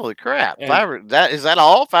 Holy crap! And That is that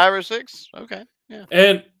all 5 or 6? Okay. Yeah.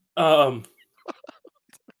 and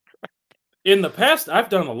in the past, I've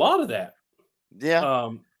done a lot of that. Yeah.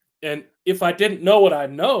 And if I didn't know what I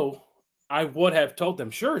know, I would have told them,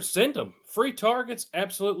 sure, send them free targets.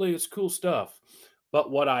 Absolutely, it's cool stuff. But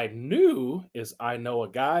what I knew is I know a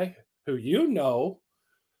guy who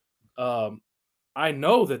um, I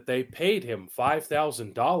know that they paid him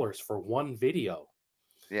 $5,000 for one video.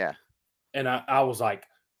 Yeah. And I was like,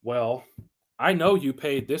 well, I know you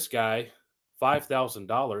paid this guy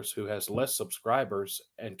 $5,000 who has less subscribers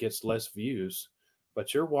and gets less views,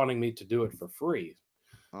 but you're wanting me to do it for free.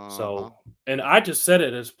 Uh-huh. So, and I just said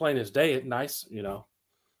it as plain as day. It's nice,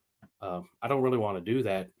 I don't really want to do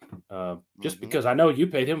that just Hmm. because I know you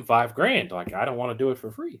paid him $5,000. Like, I don't want to do it for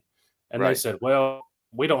free. And they Right. said, well,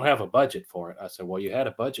 we don't have a budget for it. I said, well, you had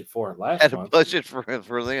a budget for it last Had a month, budget for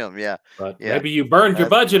them. Yeah. but Yeah. maybe you burned your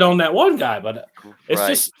That's budget on that one guy. But it's right.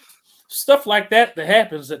 just stuff like that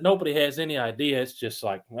happens that nobody has any idea. It's just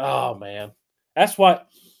like, oh man, that's what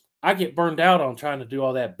I get burned out on trying to do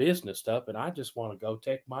all that business stuff, and I just want to go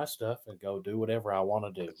take my stuff and go do whatever I want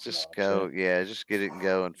to do. Let's You know just what I'm saying? go. Yeah. Just get it and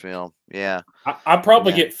go and film. Yeah. I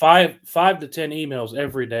probably Yeah. get five to 10 emails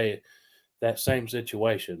every day. That same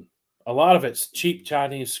situation. A lot of it's cheap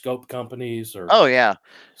Chinese scope companies or Oh yeah.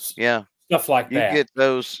 Yeah. stuff like You that. get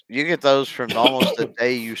those. You get those from almost the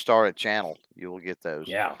day you start a channel. You will get those.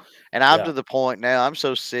 Yeah, And I'm yeah, to the point now. I'm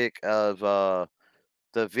so sick of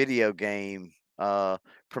the video game.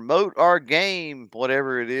 Promote our game,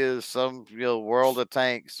 whatever it is, some World of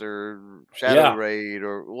Tanks or Shadow yeah, Raid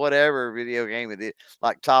or whatever video game it is,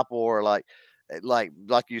 like Top War, like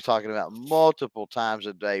you're talking about multiple times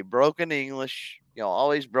a day, broken English,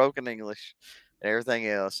 always broken English, and everything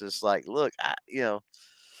else. It's like, look, I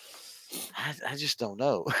just don't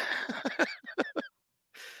know,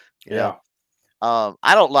 you know. yeah,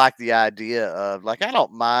 I don't like the idea of like I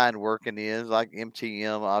don't mind working in like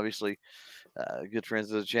MTM, obviously good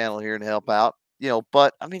friends of the channel here and help out,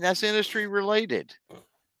 but I mean that's industry related,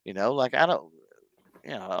 like I don't.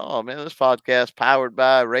 oh man, this podcast powered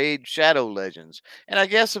by Raid Shadow Legends. And I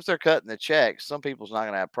guess if they're cutting the check, some people's not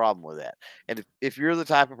going to have a problem with that. And if you're the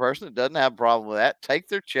type of person that doesn't have a problem with that, take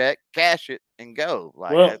their check, cash it, and go.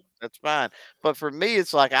 Like Well, that's fine. But for me,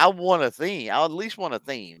 it's like I want a theme. I at least want a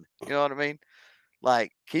theme. You know what I mean?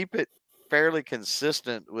 Like keep it fairly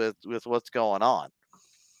consistent with what's going on.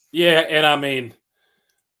 yeah, and I mean,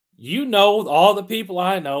 all the people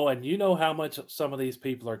I know, and you know how much some of these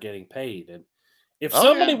people are getting paid. And if Oh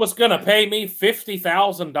somebody yeah. was going to pay me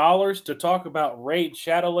 $50,000 to talk about Raid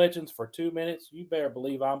Shadow Legends for 2 minutes, you better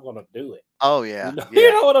believe I'm going to do it. Oh yeah. You Yeah.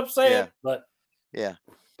 know what I'm saying? Yeah. But Yeah.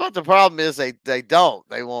 But the problem is they don't.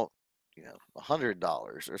 They want,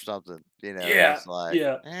 $100 or something. yeah, It's like,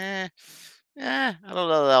 yeah, I don't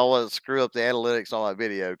know that I want to screw up the analytics on my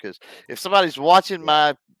video because if somebody's watching yeah,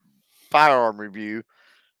 my firearm review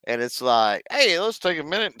and it's like, hey, let's take a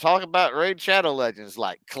minute and talk about Raid Shadow Legends,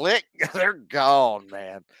 like click, they're gone,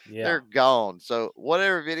 man. yeah, They're gone. So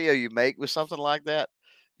whatever video you make with something like that,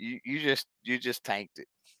 you just tanked it.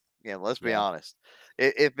 Let's be yeah, honest.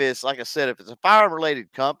 If it's like I said, if it's a firearm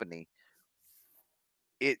related company,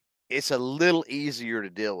 it it's a little easier to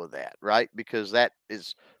deal with that, right? Because that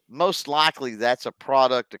is most likely that's a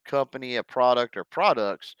product, a company, a product or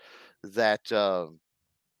products that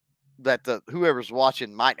that the whoever's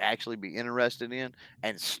watching might actually be interested in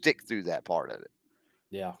and stick through that part of it.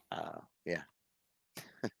 yeah. Yeah.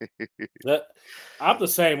 That I'm the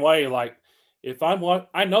same way. Like, if I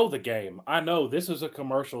know the game. I know this is a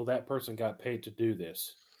commercial. That person got paid to do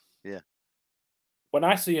this. Yeah. When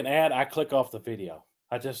I see an ad, I click off the video.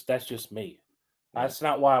 That's just me. Yeah. That's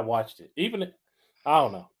not why I watched it. I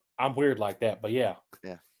don't know. I'm weird like that, but yeah.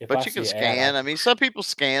 Yeah. If I But you can see an ad, I scan. I mean, some people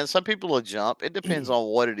scan, some people will jump. It depends on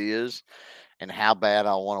what it is and how bad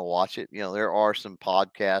I want to watch it. There are some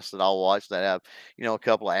podcasts that I'll watch that have, a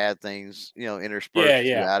couple of ad things, yeah, interspersed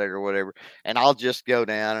yeah, throughout it or whatever. And I'll just go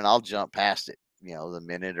down and I'll jump past it, the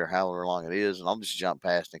minute or however long it is, and I'll just jump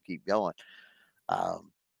past and keep going.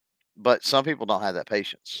 Um, but some people don't have that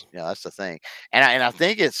patience. That's the thing. And I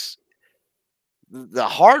think it's the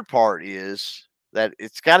hard part is that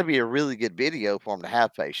it's got to be a really good video for them to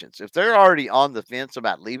have patience. If they're already on the fence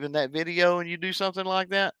about leaving that video and you do something like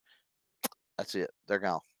that, that's it. They're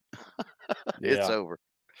gone. It's yeah, over.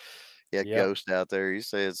 Yeah, yep, Ghost out there. He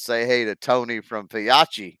says, say hey to Tony from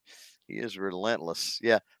Fiachi. He is relentless.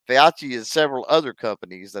 Yeah, Fiachi is several other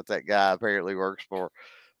companies that guy apparently works for.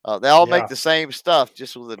 They all make yeah, the same stuff,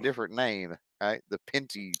 just with a different name, right? The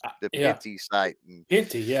yeah. Pinty site. And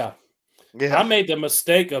Hinty, yeah. I yeah. made the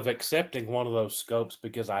mistake of accepting one of those scopes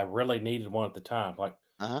because I really needed one at the time. Like,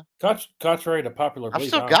 Uh-huh. contrary to popular I've belief,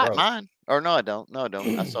 still I'm got broke. mine. Or no, I don't. No, I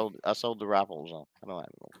don't. I sold the rifles on. I don't have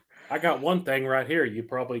it. I got one thing right here. You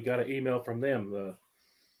probably got an email from them. The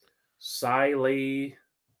Siley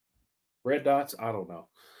Red Dots. I don't know,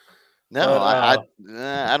 No, but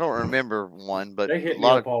I don't remember one, but they a hit me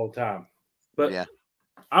lot of up all the time. But yeah.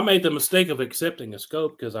 I made the mistake of accepting a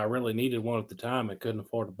scope because I really needed one at the time and couldn't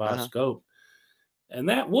afford to buy a Uh-huh. scope. And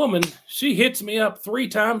that woman, she hits me up 3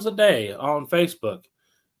 times a day on Facebook.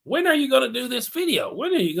 When are you going to do this video?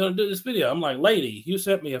 When are you going to do this video? I'm like, lady, you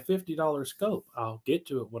sent me a $50 scope. I'll get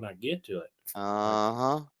to it when I get to it.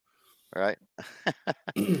 Uh-huh. Right.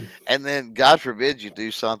 Like, And then God forbid you do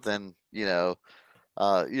something,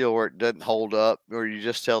 where it doesn't hold up or you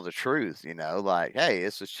just tell the truth, like, hey,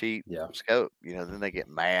 it's a cheap yeah, scope, then they get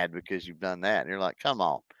mad because you've done that. And you're like, come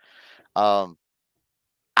on. Um,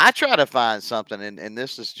 I try to find something, and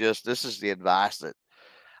this is the advice that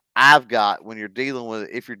I've got when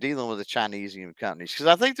if you're dealing with the Chinese companies, because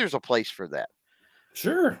I think there's a place for that.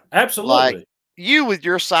 sure, Like absolutely. you with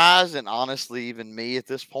your size, and honestly, even me at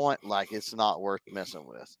this point, like it's not worth messing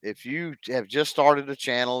with. If you have just started a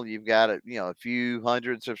channel, you've got a few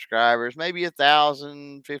hundred subscribers, maybe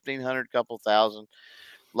 1,000, 1,500, couple thousand.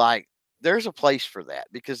 Like there's a place for that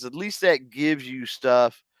because at least that gives you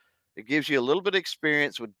stuff. It gives you a little bit of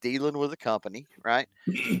experience with dealing with a company, right?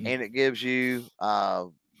 And it gives you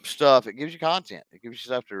stuff. It gives you content. It gives you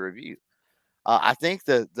stuff to review. I think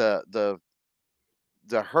the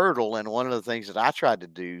hurdle and one of the things that I tried to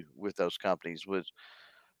do with those companies was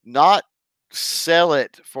not sell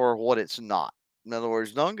it for what it's not. In other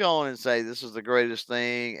words, don't go in and say this is the greatest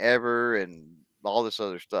thing ever and all this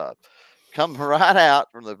other stuff. Come right out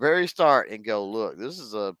from the very start and go, look, this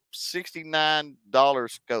is a $69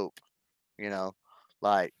 scope, you know,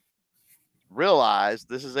 like realize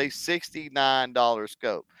this is a $69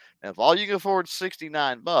 scope. And if all you can afford is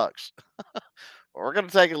 $69, we're going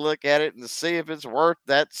to take a look at it and see if it's worth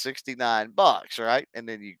that $69, right? And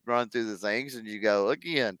then you run through the things and you go,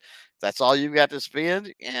 again, that's all you've got to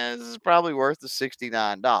spend. Yeah, this is probably worth the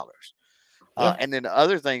 $69. Yeah. And then the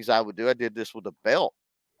other things I would do, I did this with a belt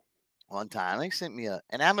one time. They sent me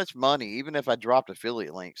and how much money, even if I dropped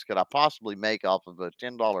affiliate links, could I possibly make off of a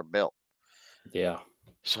 $10 belt? Yeah.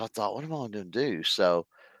 So I thought, what am I going to do? So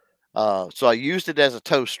I used it as a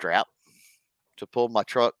tow strap to pull my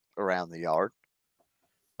truck around the yard.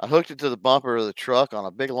 I hooked it to the bumper of the truck on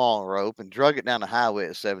a big long rope and drug it down the highway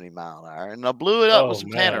at 70 mile an hour. And I blew it up with Oh some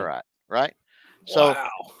man. tannerite, right? So Wow.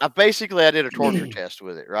 I did a torture test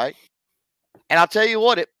with it, right? And I'll tell you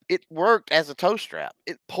what, it worked as a tow strap.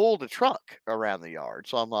 It pulled a truck around the yard.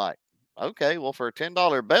 So I'm like, okay, well, for a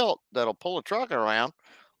 $10 belt that'll pull a truck around,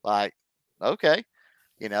 like, okay,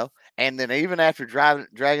 you know. And then even after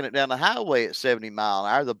dragging it down the highway at 70 mile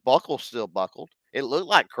an hour, the buckle still buckled. It looked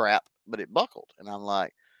like crap, but it buckled. And I'm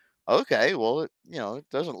like, okay, well, it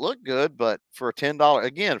doesn't look good, but for a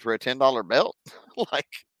 $10 belt, like,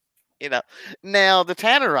 you know, now the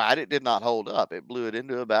tannerite, it did not hold up. It blew it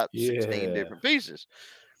into about 16 Yeah. different pieces,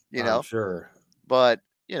 you I'm know, sure. but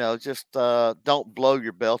just don't blow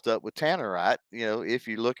your belt up with tannerite. If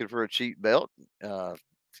you're looking for a cheap belt,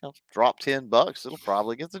 drop $10, it'll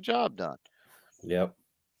probably get the job done. Yep.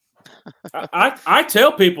 I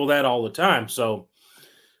tell people that all the time. So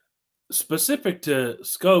specific to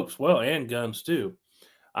scopes, well, and guns too.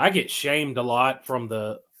 I get shamed a lot from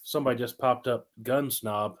somebody just popped up gun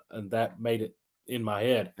snob, and that made it in my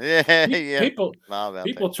head. Yeah, yeah. People Not about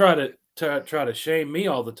people try to shame me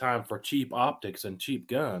all the time for cheap optics and cheap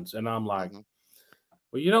guns, and I'm like, Mhm.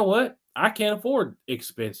 well, you know what? I can't afford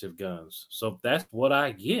expensive guns, so that's what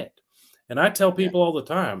I get. And I tell Yeah. people all the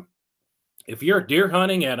time, if you're deer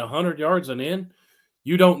hunting at 100 yards and in,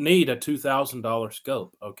 you don't need a $2,000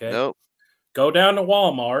 scope. Okay, Nope. go down to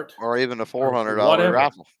Walmart Or even a or $400 whatever.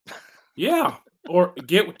 rifle. Yeah, or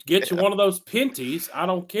get you Yeah. one of those Pinties. I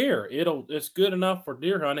don't care. It's good enough for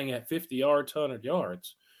deer hunting at 50 yards, 100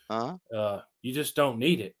 yards. Uh-huh. You just don't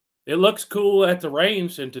need it. It looks cool at the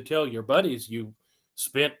range, and to tell your buddies you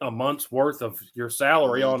spent a month's worth of your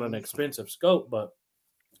salary on an Mhm. expensive scope, but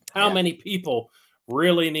how Yeah. many people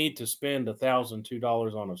really need to spend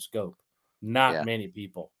 $1,002 on a scope? Not Yeah. many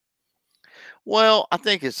people. Well, I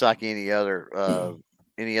think it's like any other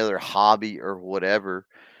hobby or whatever,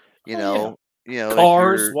 you Oh yeah, know, if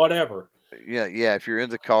cars, you're whatever. yeah, if you're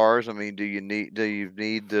into cars, I mean, do you need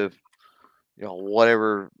the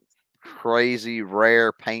whatever crazy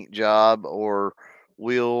rare paint job or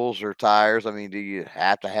wheels or tires? I mean, do you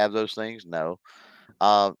have to have those things? No.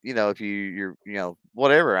 If you're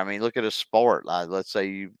whatever. I mean, look at a sport. Like, let's say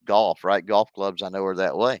you golf, right? Golf clubs I know are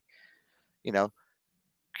that way. You know,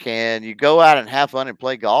 can you go out and have fun and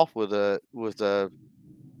play golf with a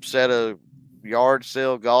set of yard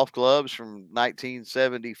sale golf clubs from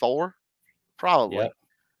 1974? Probably. Yep.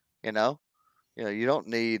 You know, you don't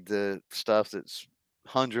need the stuff that's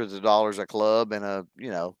hundreds of dollars a club and a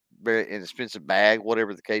very inexpensive bag,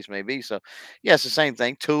 whatever the case may be. So, yeah, it's the same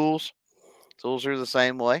thing. Tools are the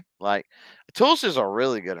same way. Like, tools is a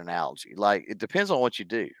really good analogy. Like, it depends on what you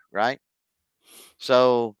do, right?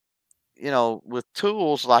 So, with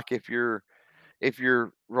tools, like if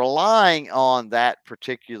you're relying on that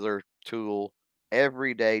particular tool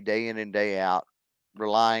every day, day in and day out,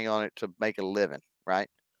 relying on it to make a living, right?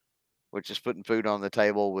 Which is putting food on the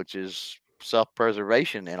table, which is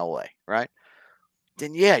self-preservation in a way, right?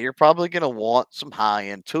 Then yeah, you're probably going to want some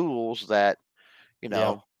high-end tools that, you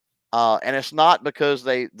Yeah. know, and it's not because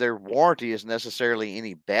their warranty is necessarily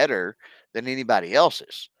any better than anybody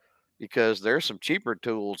else's, because there's some cheaper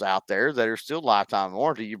tools out there that are still lifetime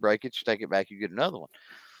warranty. You break it, you take it back, you get another one.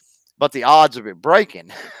 But the odds of it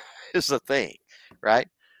breaking is the thing, right?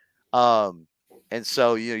 Um, and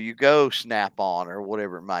so you go Snap On or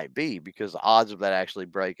whatever it might be, because the odds of that actually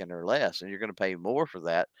breaking are less, and you're going to pay more for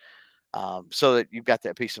that, so that you've got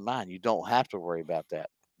that peace of mind. You don't have to worry about that.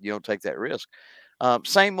 You don't take that risk.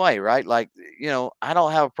 Same way, right? Like, I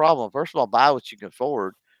don't have a problem. First of all, buy what you can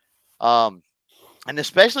afford. Um, and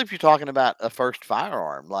especially if you're talking about a first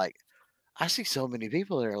firearm, like, I see so many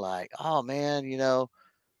people that are like, oh man,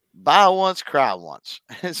 buy once, cry once.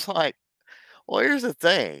 It's like, well, here's the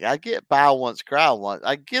thing. I get buy once, cry once.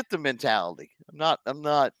 I get the mentality. I'm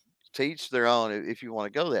not to each their own if you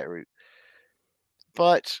want to go that route.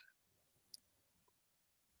 But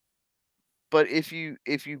if you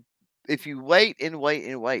wait and wait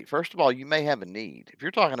and wait, first of all, you may have a need. If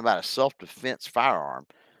you're talking about a self-defense firearm,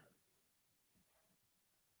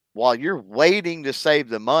 while you're waiting to save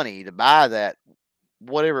the money to buy that,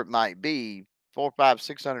 whatever it might be, $400, $500,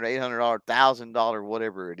 $600, $800, $1,000,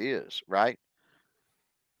 whatever it is, right?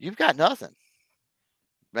 You've got nothing.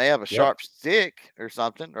 May have a sharp stick or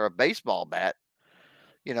something, or a baseball bat.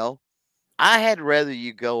 You know, I had rather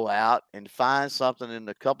you go out and find something in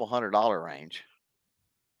the couple $100 range.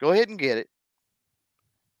 Go ahead and get it.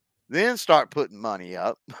 Then start putting money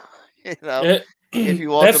up. You know, if you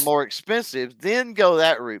want the more expensive, then go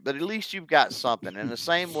that route. But at least you've got something. In the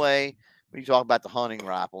same way, when you talk about the hunting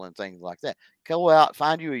rifle and things like that, go out,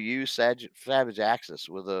 find you a used Savage Axis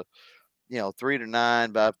with a 3 to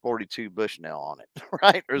 9 by 42 Bushnell on it,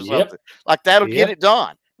 right? Or something like that'll get it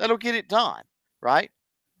done. That'll get it done, right?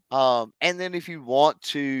 And then if you want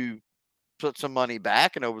to put some money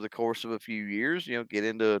back and over the course of a few years, get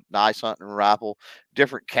into a nice hunting rifle,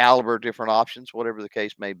 different caliber, different options, whatever the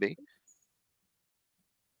case may be.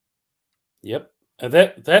 Yep. And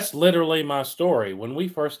that's literally my story. When we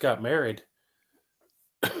first got married,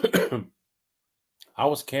 I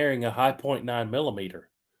was carrying a Hi-Point 9mm.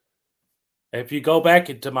 If you go back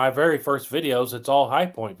into my very first videos, it's all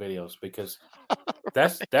Hi-Point videos because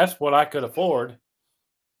that's what I could afford,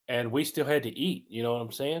 and we still had to eat. You know what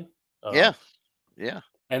I'm saying? Yeah.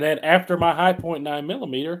 And then after my Hi-Point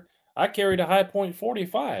 9mm, I carried a Hi-Point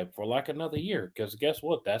 45 for like another year because guess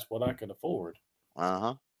what? That's what I could afford.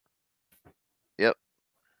 Yep.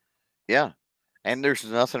 Yeah. And there's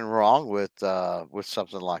nothing wrong with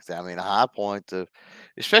something like that. I mean, a Hi-Point,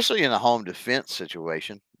 especially in a home defense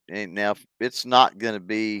situation. And now it's not going to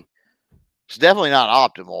be. It's definitely not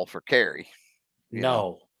optimal for carry.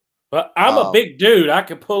 No, but I'm a big dude. I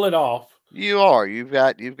can pull it off. You are. You've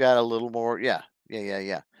got a little more. Yeah.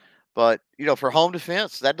 But for home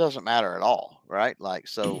defense, that doesn't matter at all, right? Like,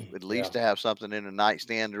 so at least to have something in a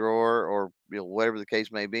nightstand drawer or whatever the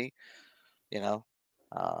case may be. Yeah.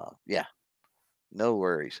 No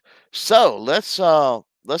worries. So let's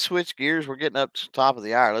switch gears. We're getting up to the top of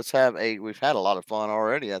the hour. We've had a lot of fun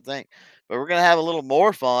already, I think, but we're gonna have a little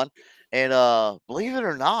more fun. And believe it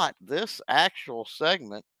or not, this actual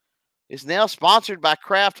segment is now sponsored by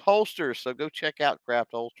Craft Holsters. So go check out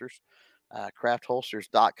Craft Holsters,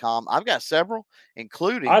 craftholsters.com. I've got several,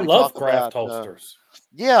 including I love Craft Holsters.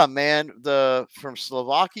 Yeah, man. From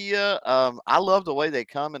Slovakia. I love the way they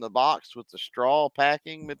come in the box with the straw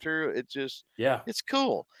packing material. It just, it's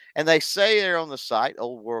cool. And they say they're on the site,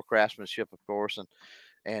 Old World Craftsmanship, of course,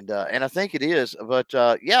 and I think it is. But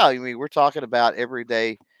yeah, I mean, we're talking about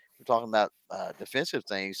everyday. We're talking about defensive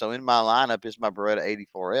things. So in my lineup is my Beretta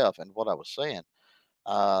 84F, and what I was saying,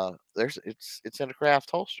 it's in a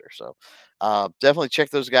Craft holster. So definitely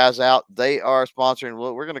check those guys out. They are sponsoring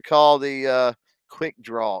what we're going to call the quick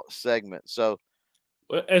draw segment. So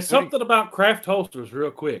and something about Craft Holsters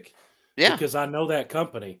real quick. Yeah. Because I know that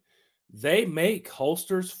company. They make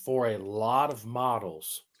holsters for a lot of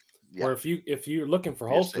models. Yeah. Where if you're looking for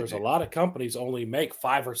holsters, a lot of companies only make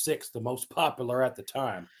 5 or 6, the most popular at the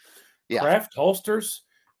time. Yeah. Craft Holsters,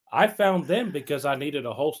 I found them because I needed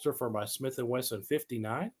a holster for my Smith & Wesson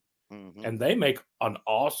 59, and they make an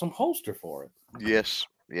awesome holster for it. Yes.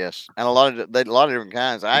 And a lot of different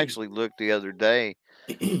kinds. I actually looked the other day,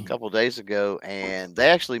 a couple of days ago, and they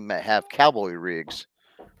actually have cowboy rigs.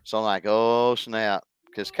 So I'm like, oh snap,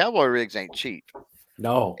 because cowboy rigs ain't cheap.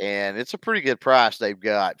 No. And it's a pretty good price they've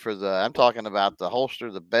got for I'm talking about the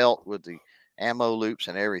holster, the belt with the ammo loops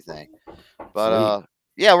and everything. But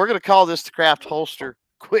yeah, we're going to call this the Craft Holster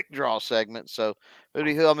quick draw segment. So I'm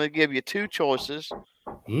going to give you 2 choices.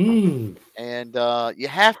 And you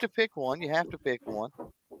have to pick one.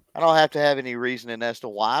 I don't have to have any reasoning as to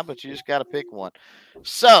why, but you just got to pick one.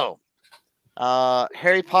 So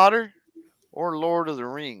Harry Potter or Lord of the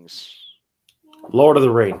Rings? Lord of the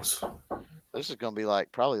Rings. This is going to be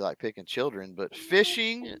probably like picking children, but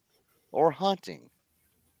fishing or hunting?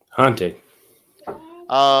 Hunting.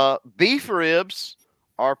 Beef ribs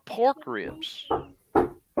or pork ribs?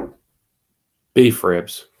 Beef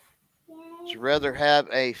ribs. Would you rather have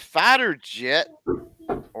a fighter jet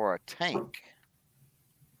or a tank?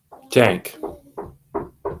 Tank.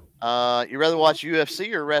 You rather watch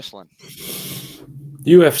UFC or wrestling?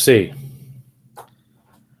 UFC.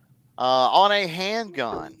 On a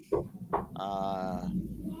handgun,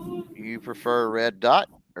 you prefer red dot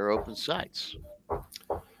or open sights?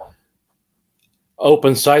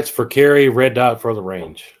 Open sights for carry, red dot for the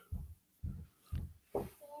range.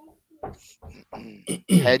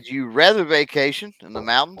 Had you rather vacation in the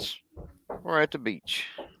mountains or at the beach?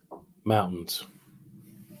 Mountains.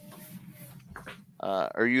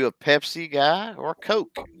 Are you a Pepsi guy or a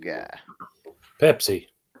Coke guy? Pepsi.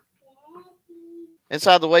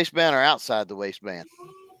 Inside the waistband or outside the waistband?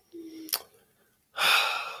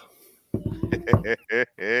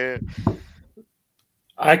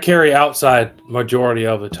 I carry outside majority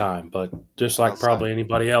of the time, but just like Outside. probably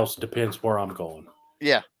anybody else, depends where I'm going.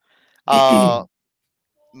 Yeah.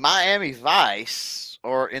 Miami Vice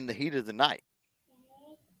or In the Heat of the Night?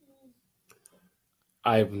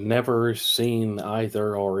 I've never seen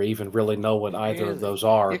either or even really know what either of Really? those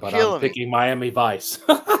are, You're but I'm killing me. picking Miami Vice.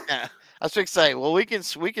 I was going to say, well, we can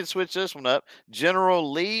switch this one up.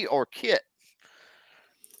 General Lee or Kit?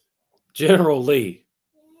 General Lee.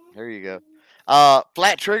 There you go.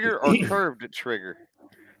 Flat trigger or curved trigger?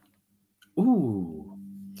 Ooh.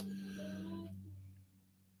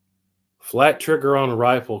 Flat trigger on a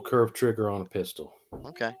rifle, curved trigger on a pistol.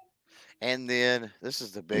 Okay. And then this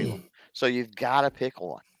is the big one. So you've got to pick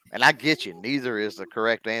one. And I get you. Neither is the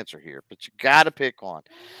correct answer here, but you got to pick one.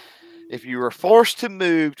 If you were forced to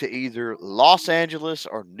move to either Los Angeles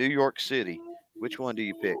or New York City, which one do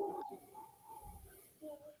you pick?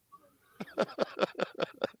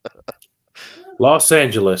 Los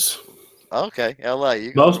Angeles. Okay, LA.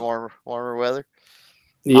 You go warmer weather.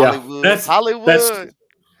 Yeah, Hollywood. That's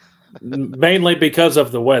mainly because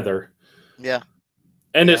of the weather. Yeah,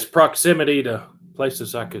 and its proximity to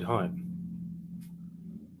places I could hunt.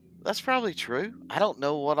 That's probably true. I don't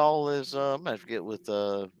know what all is. I'm gonna forget with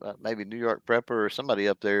maybe New York Prepper or somebody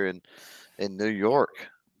up there in New York,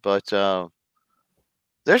 but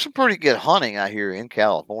there's some pretty good hunting out here in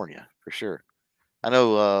California for sure. I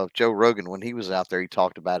know Joe Rogan, when he was out there, he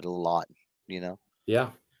talked about it a lot. Yeah,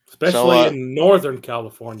 especially in Northern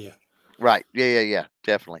California. Right. Yeah.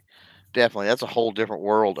 Definitely. That's a whole different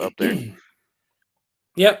world up there.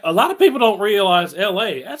 Yeah, a lot of people don't realize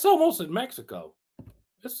LA. That's almost in Mexico.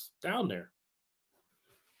 It's down there.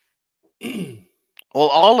 Well,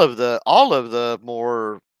 all of the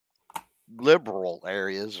more liberal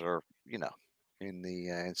areas are, in the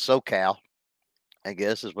in SoCal, I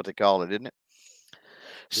guess is what they call it, isn't it?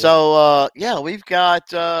 Yeah. So we've got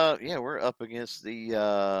we're up against the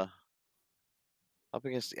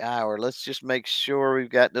hour. Let's just make sure we've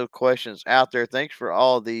got no questions out there. Thanks for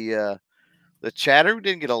all the chatter. We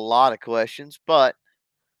didn't get a lot of questions, but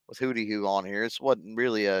with Hootie Hoo on here, it wasn't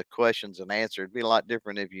really a questions and answer. It'd be a lot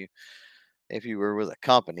different if you were with a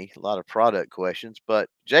company. A lot of product questions, but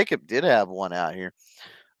Jacob did have one out here.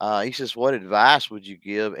 He says, "What advice would you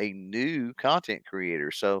give a new content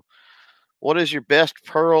creator?" So, what is your best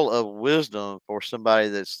pearl of wisdom for somebody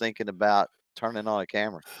that's thinking about turning on a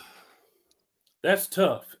camera? That's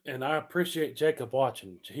tough, and I appreciate Jacob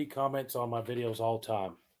watching. He comments on my videos all the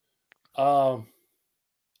time.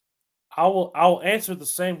 I'll answer the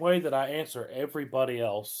same way that I answer everybody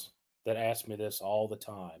else that asks me this all the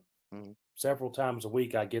time. Mm-hmm. Several times a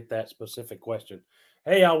week, I get that specific question.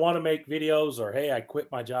 Hey, I want to make videos, or hey, I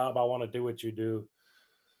quit my job. I want to do what you do.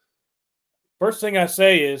 First thing I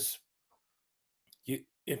say is,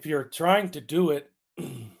 if you're trying to do it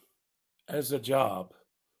as a job,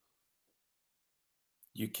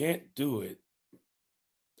 you can't do it.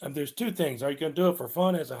 And there's two things. Are you going to do it for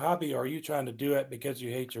fun as a hobby, or are you trying to do it because you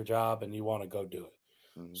hate your job and you want to go do it?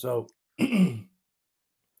 Mm-hmm. So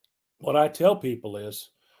what I tell people is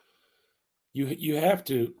you have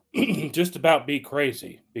to just about be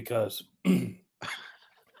crazy, because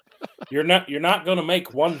you're not going to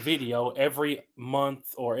make one video every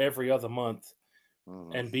month or every other month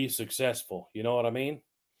and be successful. You know what I mean?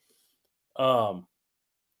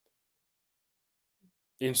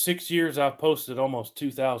 In 6 years, I've posted almost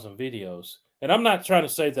 2,000 videos. And I'm not trying to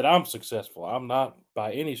say that I'm successful. I'm not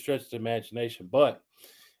by any stretch of the imagination, but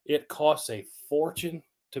it costs a fortune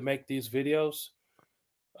to make these videos.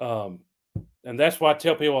 And that's why I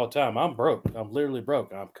tell people all the time, I'm broke. I'm literally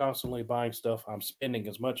broke. I'm constantly buying stuff. I'm spending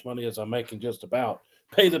as much money as I'm making just about.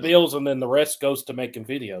 Pay the bills, and then the rest goes to making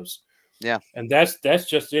videos. Yeah. And that's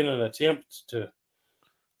just in an attempt to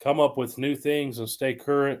come up with new things and stay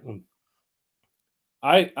current. And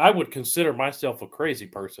I would consider myself a crazy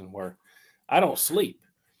person where I don't sleep.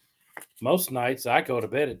 Most nights I go to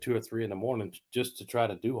bed at 2 or 3 in the morning just to try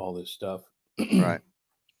to do all this stuff. Right.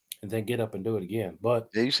 And then get up and do it again. But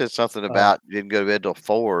you said something about you didn't go to bed till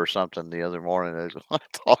 4 or something the other morning. I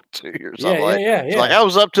talked to you or something. Yeah. Like I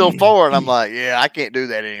was up till 4, and I'm like, yeah, I can't do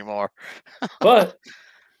that anymore. But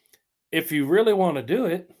if you really want to do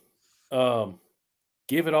it,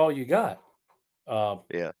 give it all you got.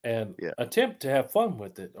 And attempt to have fun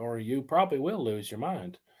with it, or you probably will lose your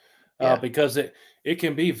mind. Because it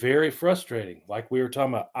can be very frustrating. Like we were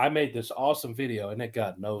talking about, I made this awesome video and it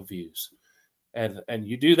got no views. And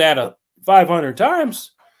you do that 500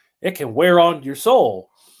 times, it can wear on your soul.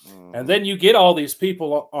 And then you get all these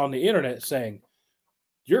people on the internet saying,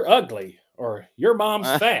 you're ugly, or your mom's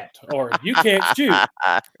fat, or you can't shoot.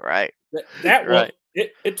 Right. That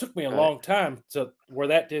it took me a Right. long time to where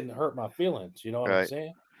that didn't hurt my feelings. You know what I'm Right.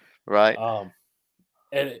 saying? Right.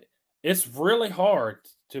 And it's really hard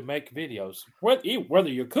to make videos, whether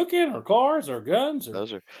you're cooking or cars or guns or.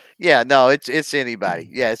 Those are, yeah, no, it's anybody.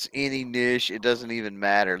 Yeah, it's any niche. It doesn't even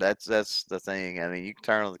matter. That's the thing. I mean, you can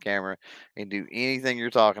turn on the camera and do anything you're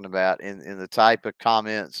talking about in the type of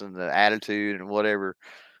comments and the attitude and whatever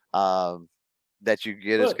um, that you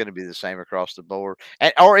get is But going to be the same across the board,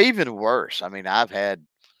 and, or even worse. I mean,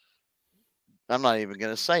 I'm not even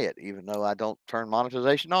going to say it, even though I don't turn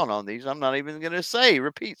monetization on these. I'm not even going to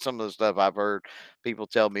repeat some of the stuff I've heard people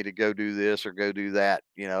tell me to go do this or go do that.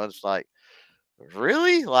 It's like,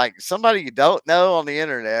 really? Like somebody you don't know on the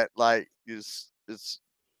internet, like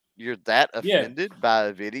you're that yeah, offended by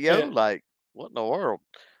a video? and Like, what in the world?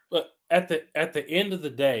 but at the end of the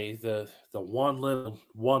day, the one little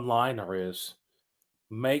one liner is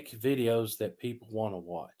make videos that people want to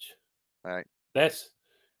watch. Right. That's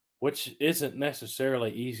which isn't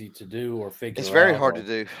necessarily easy to do or It's figure very out, hard to or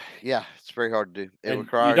do. Yeah, it's very hard to do. It and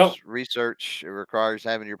you don't. requires research. It requires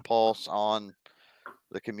having your pulse on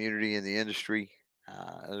the community and the industry.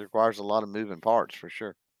 It requires a lot of moving parts for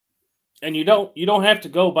sure. And you don't have to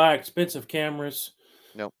go buy expensive cameras.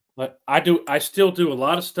 Nope. But I still do a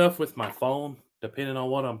lot of stuff with my phone, depending on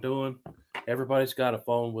what I'm doing. Everybody's got a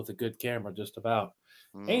phone with a good camera, just about.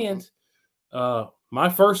 Hmm. And my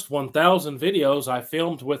first 1,000 videos I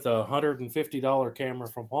filmed with $150 camera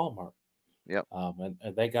from Walmart. Yep.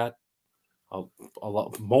 And they got a, a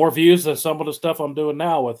lot more views than some of the stuff I'm doing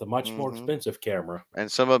now with a much more Hmm. expensive camera.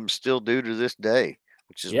 And some of them still do to this day,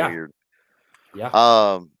 which is Yeah, weird. yeah.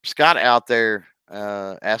 Scott out there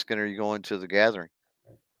asking, "Are you going to the gathering?"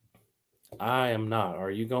 I am not.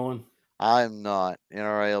 Are you going? I'm not.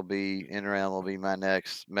 NRM will be my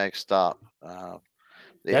next stop.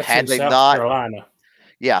 That's Had in they South not, Carolina.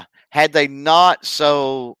 yeah, had they not,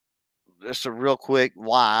 so just a real quick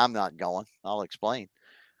why I'm not going. I'll explain.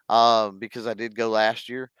 Because I did go last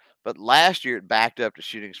year, but last year it backed up to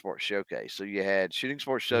Shooting Sports Showcase. So you had Shooting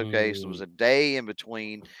Sports Showcase. There was Mm, a day in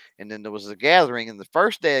between, and then there was the gathering. And the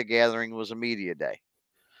first day of gathering was a media day.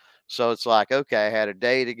 So it's like, okay, I had a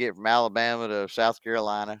day to get from Alabama to South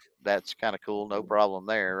Carolina. That's kind of cool. No problem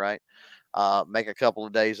there, right? Make a couple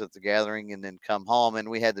of days at the gathering and then come home. And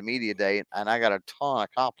we had the media day, and I got a ton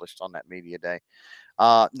accomplished on that media day.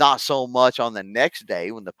 Not so much on the next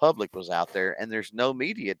day when the public was out there, and there's no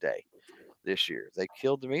media day this year. They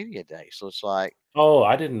killed the media day. So it's like, oh,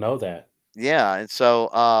 I didn't know that. yeah. And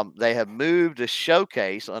so they have moved the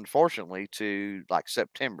showcase, unfortunately, to like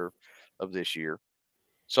September of this year.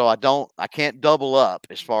 So I can't double up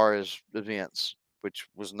as far as events, which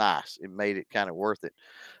was nice. It made it kind of worth it.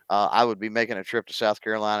 I would be making a trip to South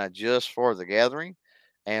Carolina just for the gathering,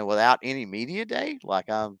 and without any media day, like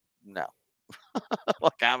I'm no,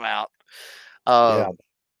 like I'm out. Yeah, Um,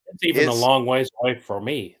 it's even a it's long ways away for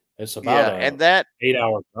me. It's about yeah, a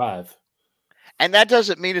 8-hour drive. and that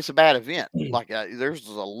doesn't mean it's a bad event. Like there's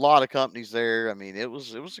a lot of companies there. I mean, it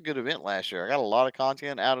was a good event last year. I got a lot of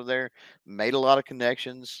content out of there, made a lot of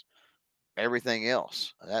connections, everything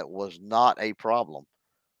else. That was not a problem.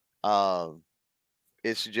 Um,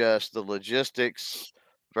 it's just the logistics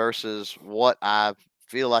versus what I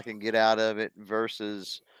feel I can get out of it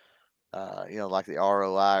versus like the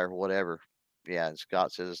ROI or whatever. Yeah, and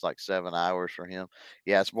Scott says it's like 7 hours for him.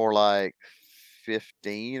 Yeah, it's more like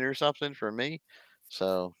 15 or something for me.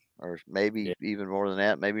 So, or maybe Yeah, even more than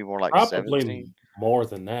that, maybe more like probably 17. more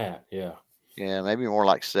than that. Yeah. Yeah, maybe more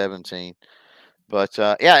like 17. But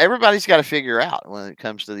yeah, everybody's got to figure out when it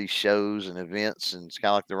comes to these shows and events, and it's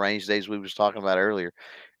kind of like the range days we was talking about earlier.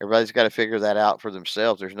 Everybody's got to figure that out for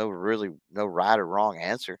themselves. There's no right or wrong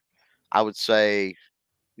answer. I would say,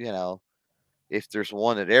 you know, if there's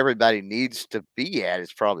one that everybody needs to be at,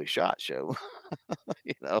 it's probably SHOT Show.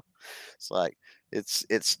 you know, it's like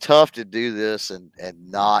it's tough to do this and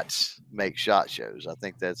not make SHOT Shows. I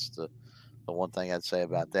think that's the one thing I'd say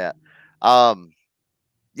about that. Um,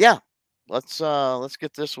 yeah, let's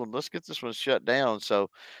get this one shut down. So,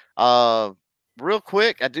 uh, real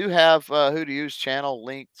quick, I do have Who to Use channel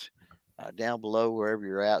linked down below wherever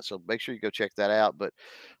you're at. So make sure you go check that out. But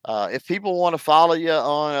if people want to follow you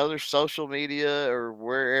on other social media or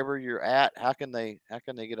wherever you're at, how can they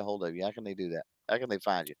get a hold of you? How can they do that? How can they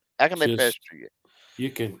find you? How can they Just pester you? you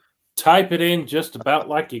can type it in just about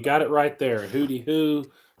like you got it right there. Hootie Who,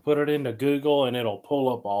 put it into Google and it'll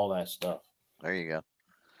pull up all that stuff. There you go.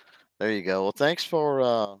 There you go. Well, thanks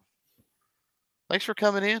for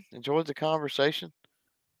coming in. Enjoyed the conversation.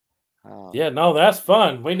 Yeah, Um, no, that's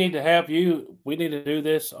fun. We need to have you. We need to do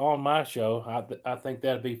this on my show. I think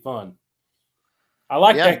that'd be fun. I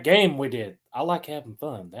like that game we did. I like having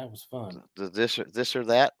fun. That was fun. This or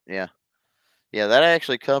that. Yeah. Yeah, that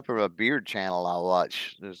actually come from a beard channel I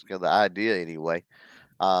watch. There's the idea anyway.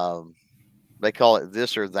 They call it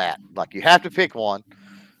this or that. Like you have to pick one.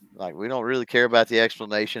 Like we don't really care about the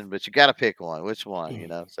explanation, but you got to pick one. Which one? You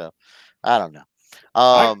know. So I don't know.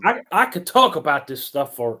 I could talk about this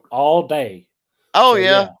stuff for all day. Oh so,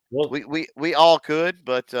 yeah, we all could,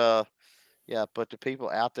 but yeah, but the people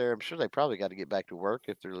out there, I'm sure they probably got to get back to work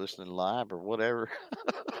if they're listening live or whatever.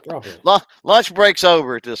 Probably. Lunch break's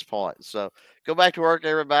over at this point, so go back to work,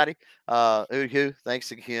 everybody. Hoo,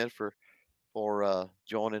 thanks again for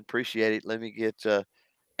joining. Appreciate it. Let me get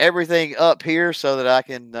everything up here so that I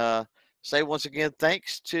can say once again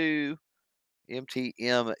thanks to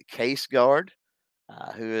MTM Case Guard,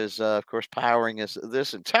 who is of course powering us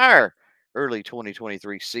this entire early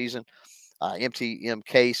 2023 season.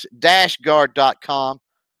 MTMcase-guard.com,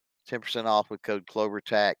 10% off with code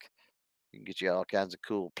CloverTac. You can get you all kinds of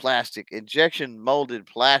cool plastic, injection molded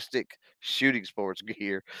plastic shooting sports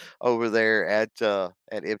gear over there at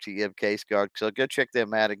MTM Case Guard. So go check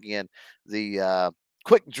them out again. The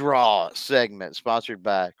quick draw segment sponsored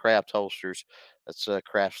by Craft Holsters. That's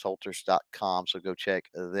craftsholsters.com. So go check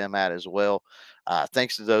them out as well.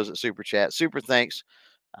 Thanks to those at Super Chat. Super thanks.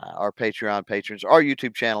 Our Patreon patrons, our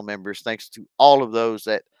YouTube channel members. Thanks to all of those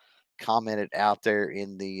that commented out there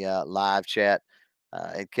in the live chat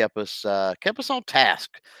and kept us on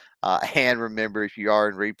task. And remember, if you are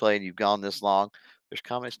in replay and you've gone this long, there's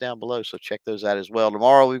comments down below, so check those out as well.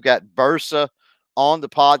 Tomorrow we've got Bursa on the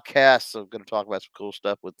podcast, so I'm going to talk about some cool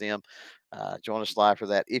stuff with them. Join us live for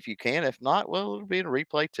that if you can. If not, well, it'll be in a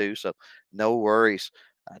replay too, so no worries.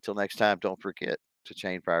 Until next time, don't forget to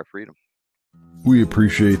chain fire freedom. We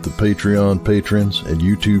appreciate the Patreon patrons and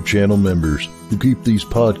YouTube channel members who keep these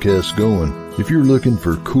podcasts going. If you're looking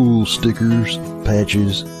for cool stickers,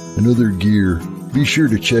 patches, and other gear, be sure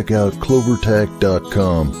to check out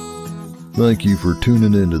CloverTac.com. Thank you for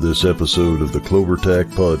tuning into this episode of the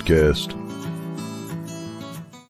CloverTac Podcast.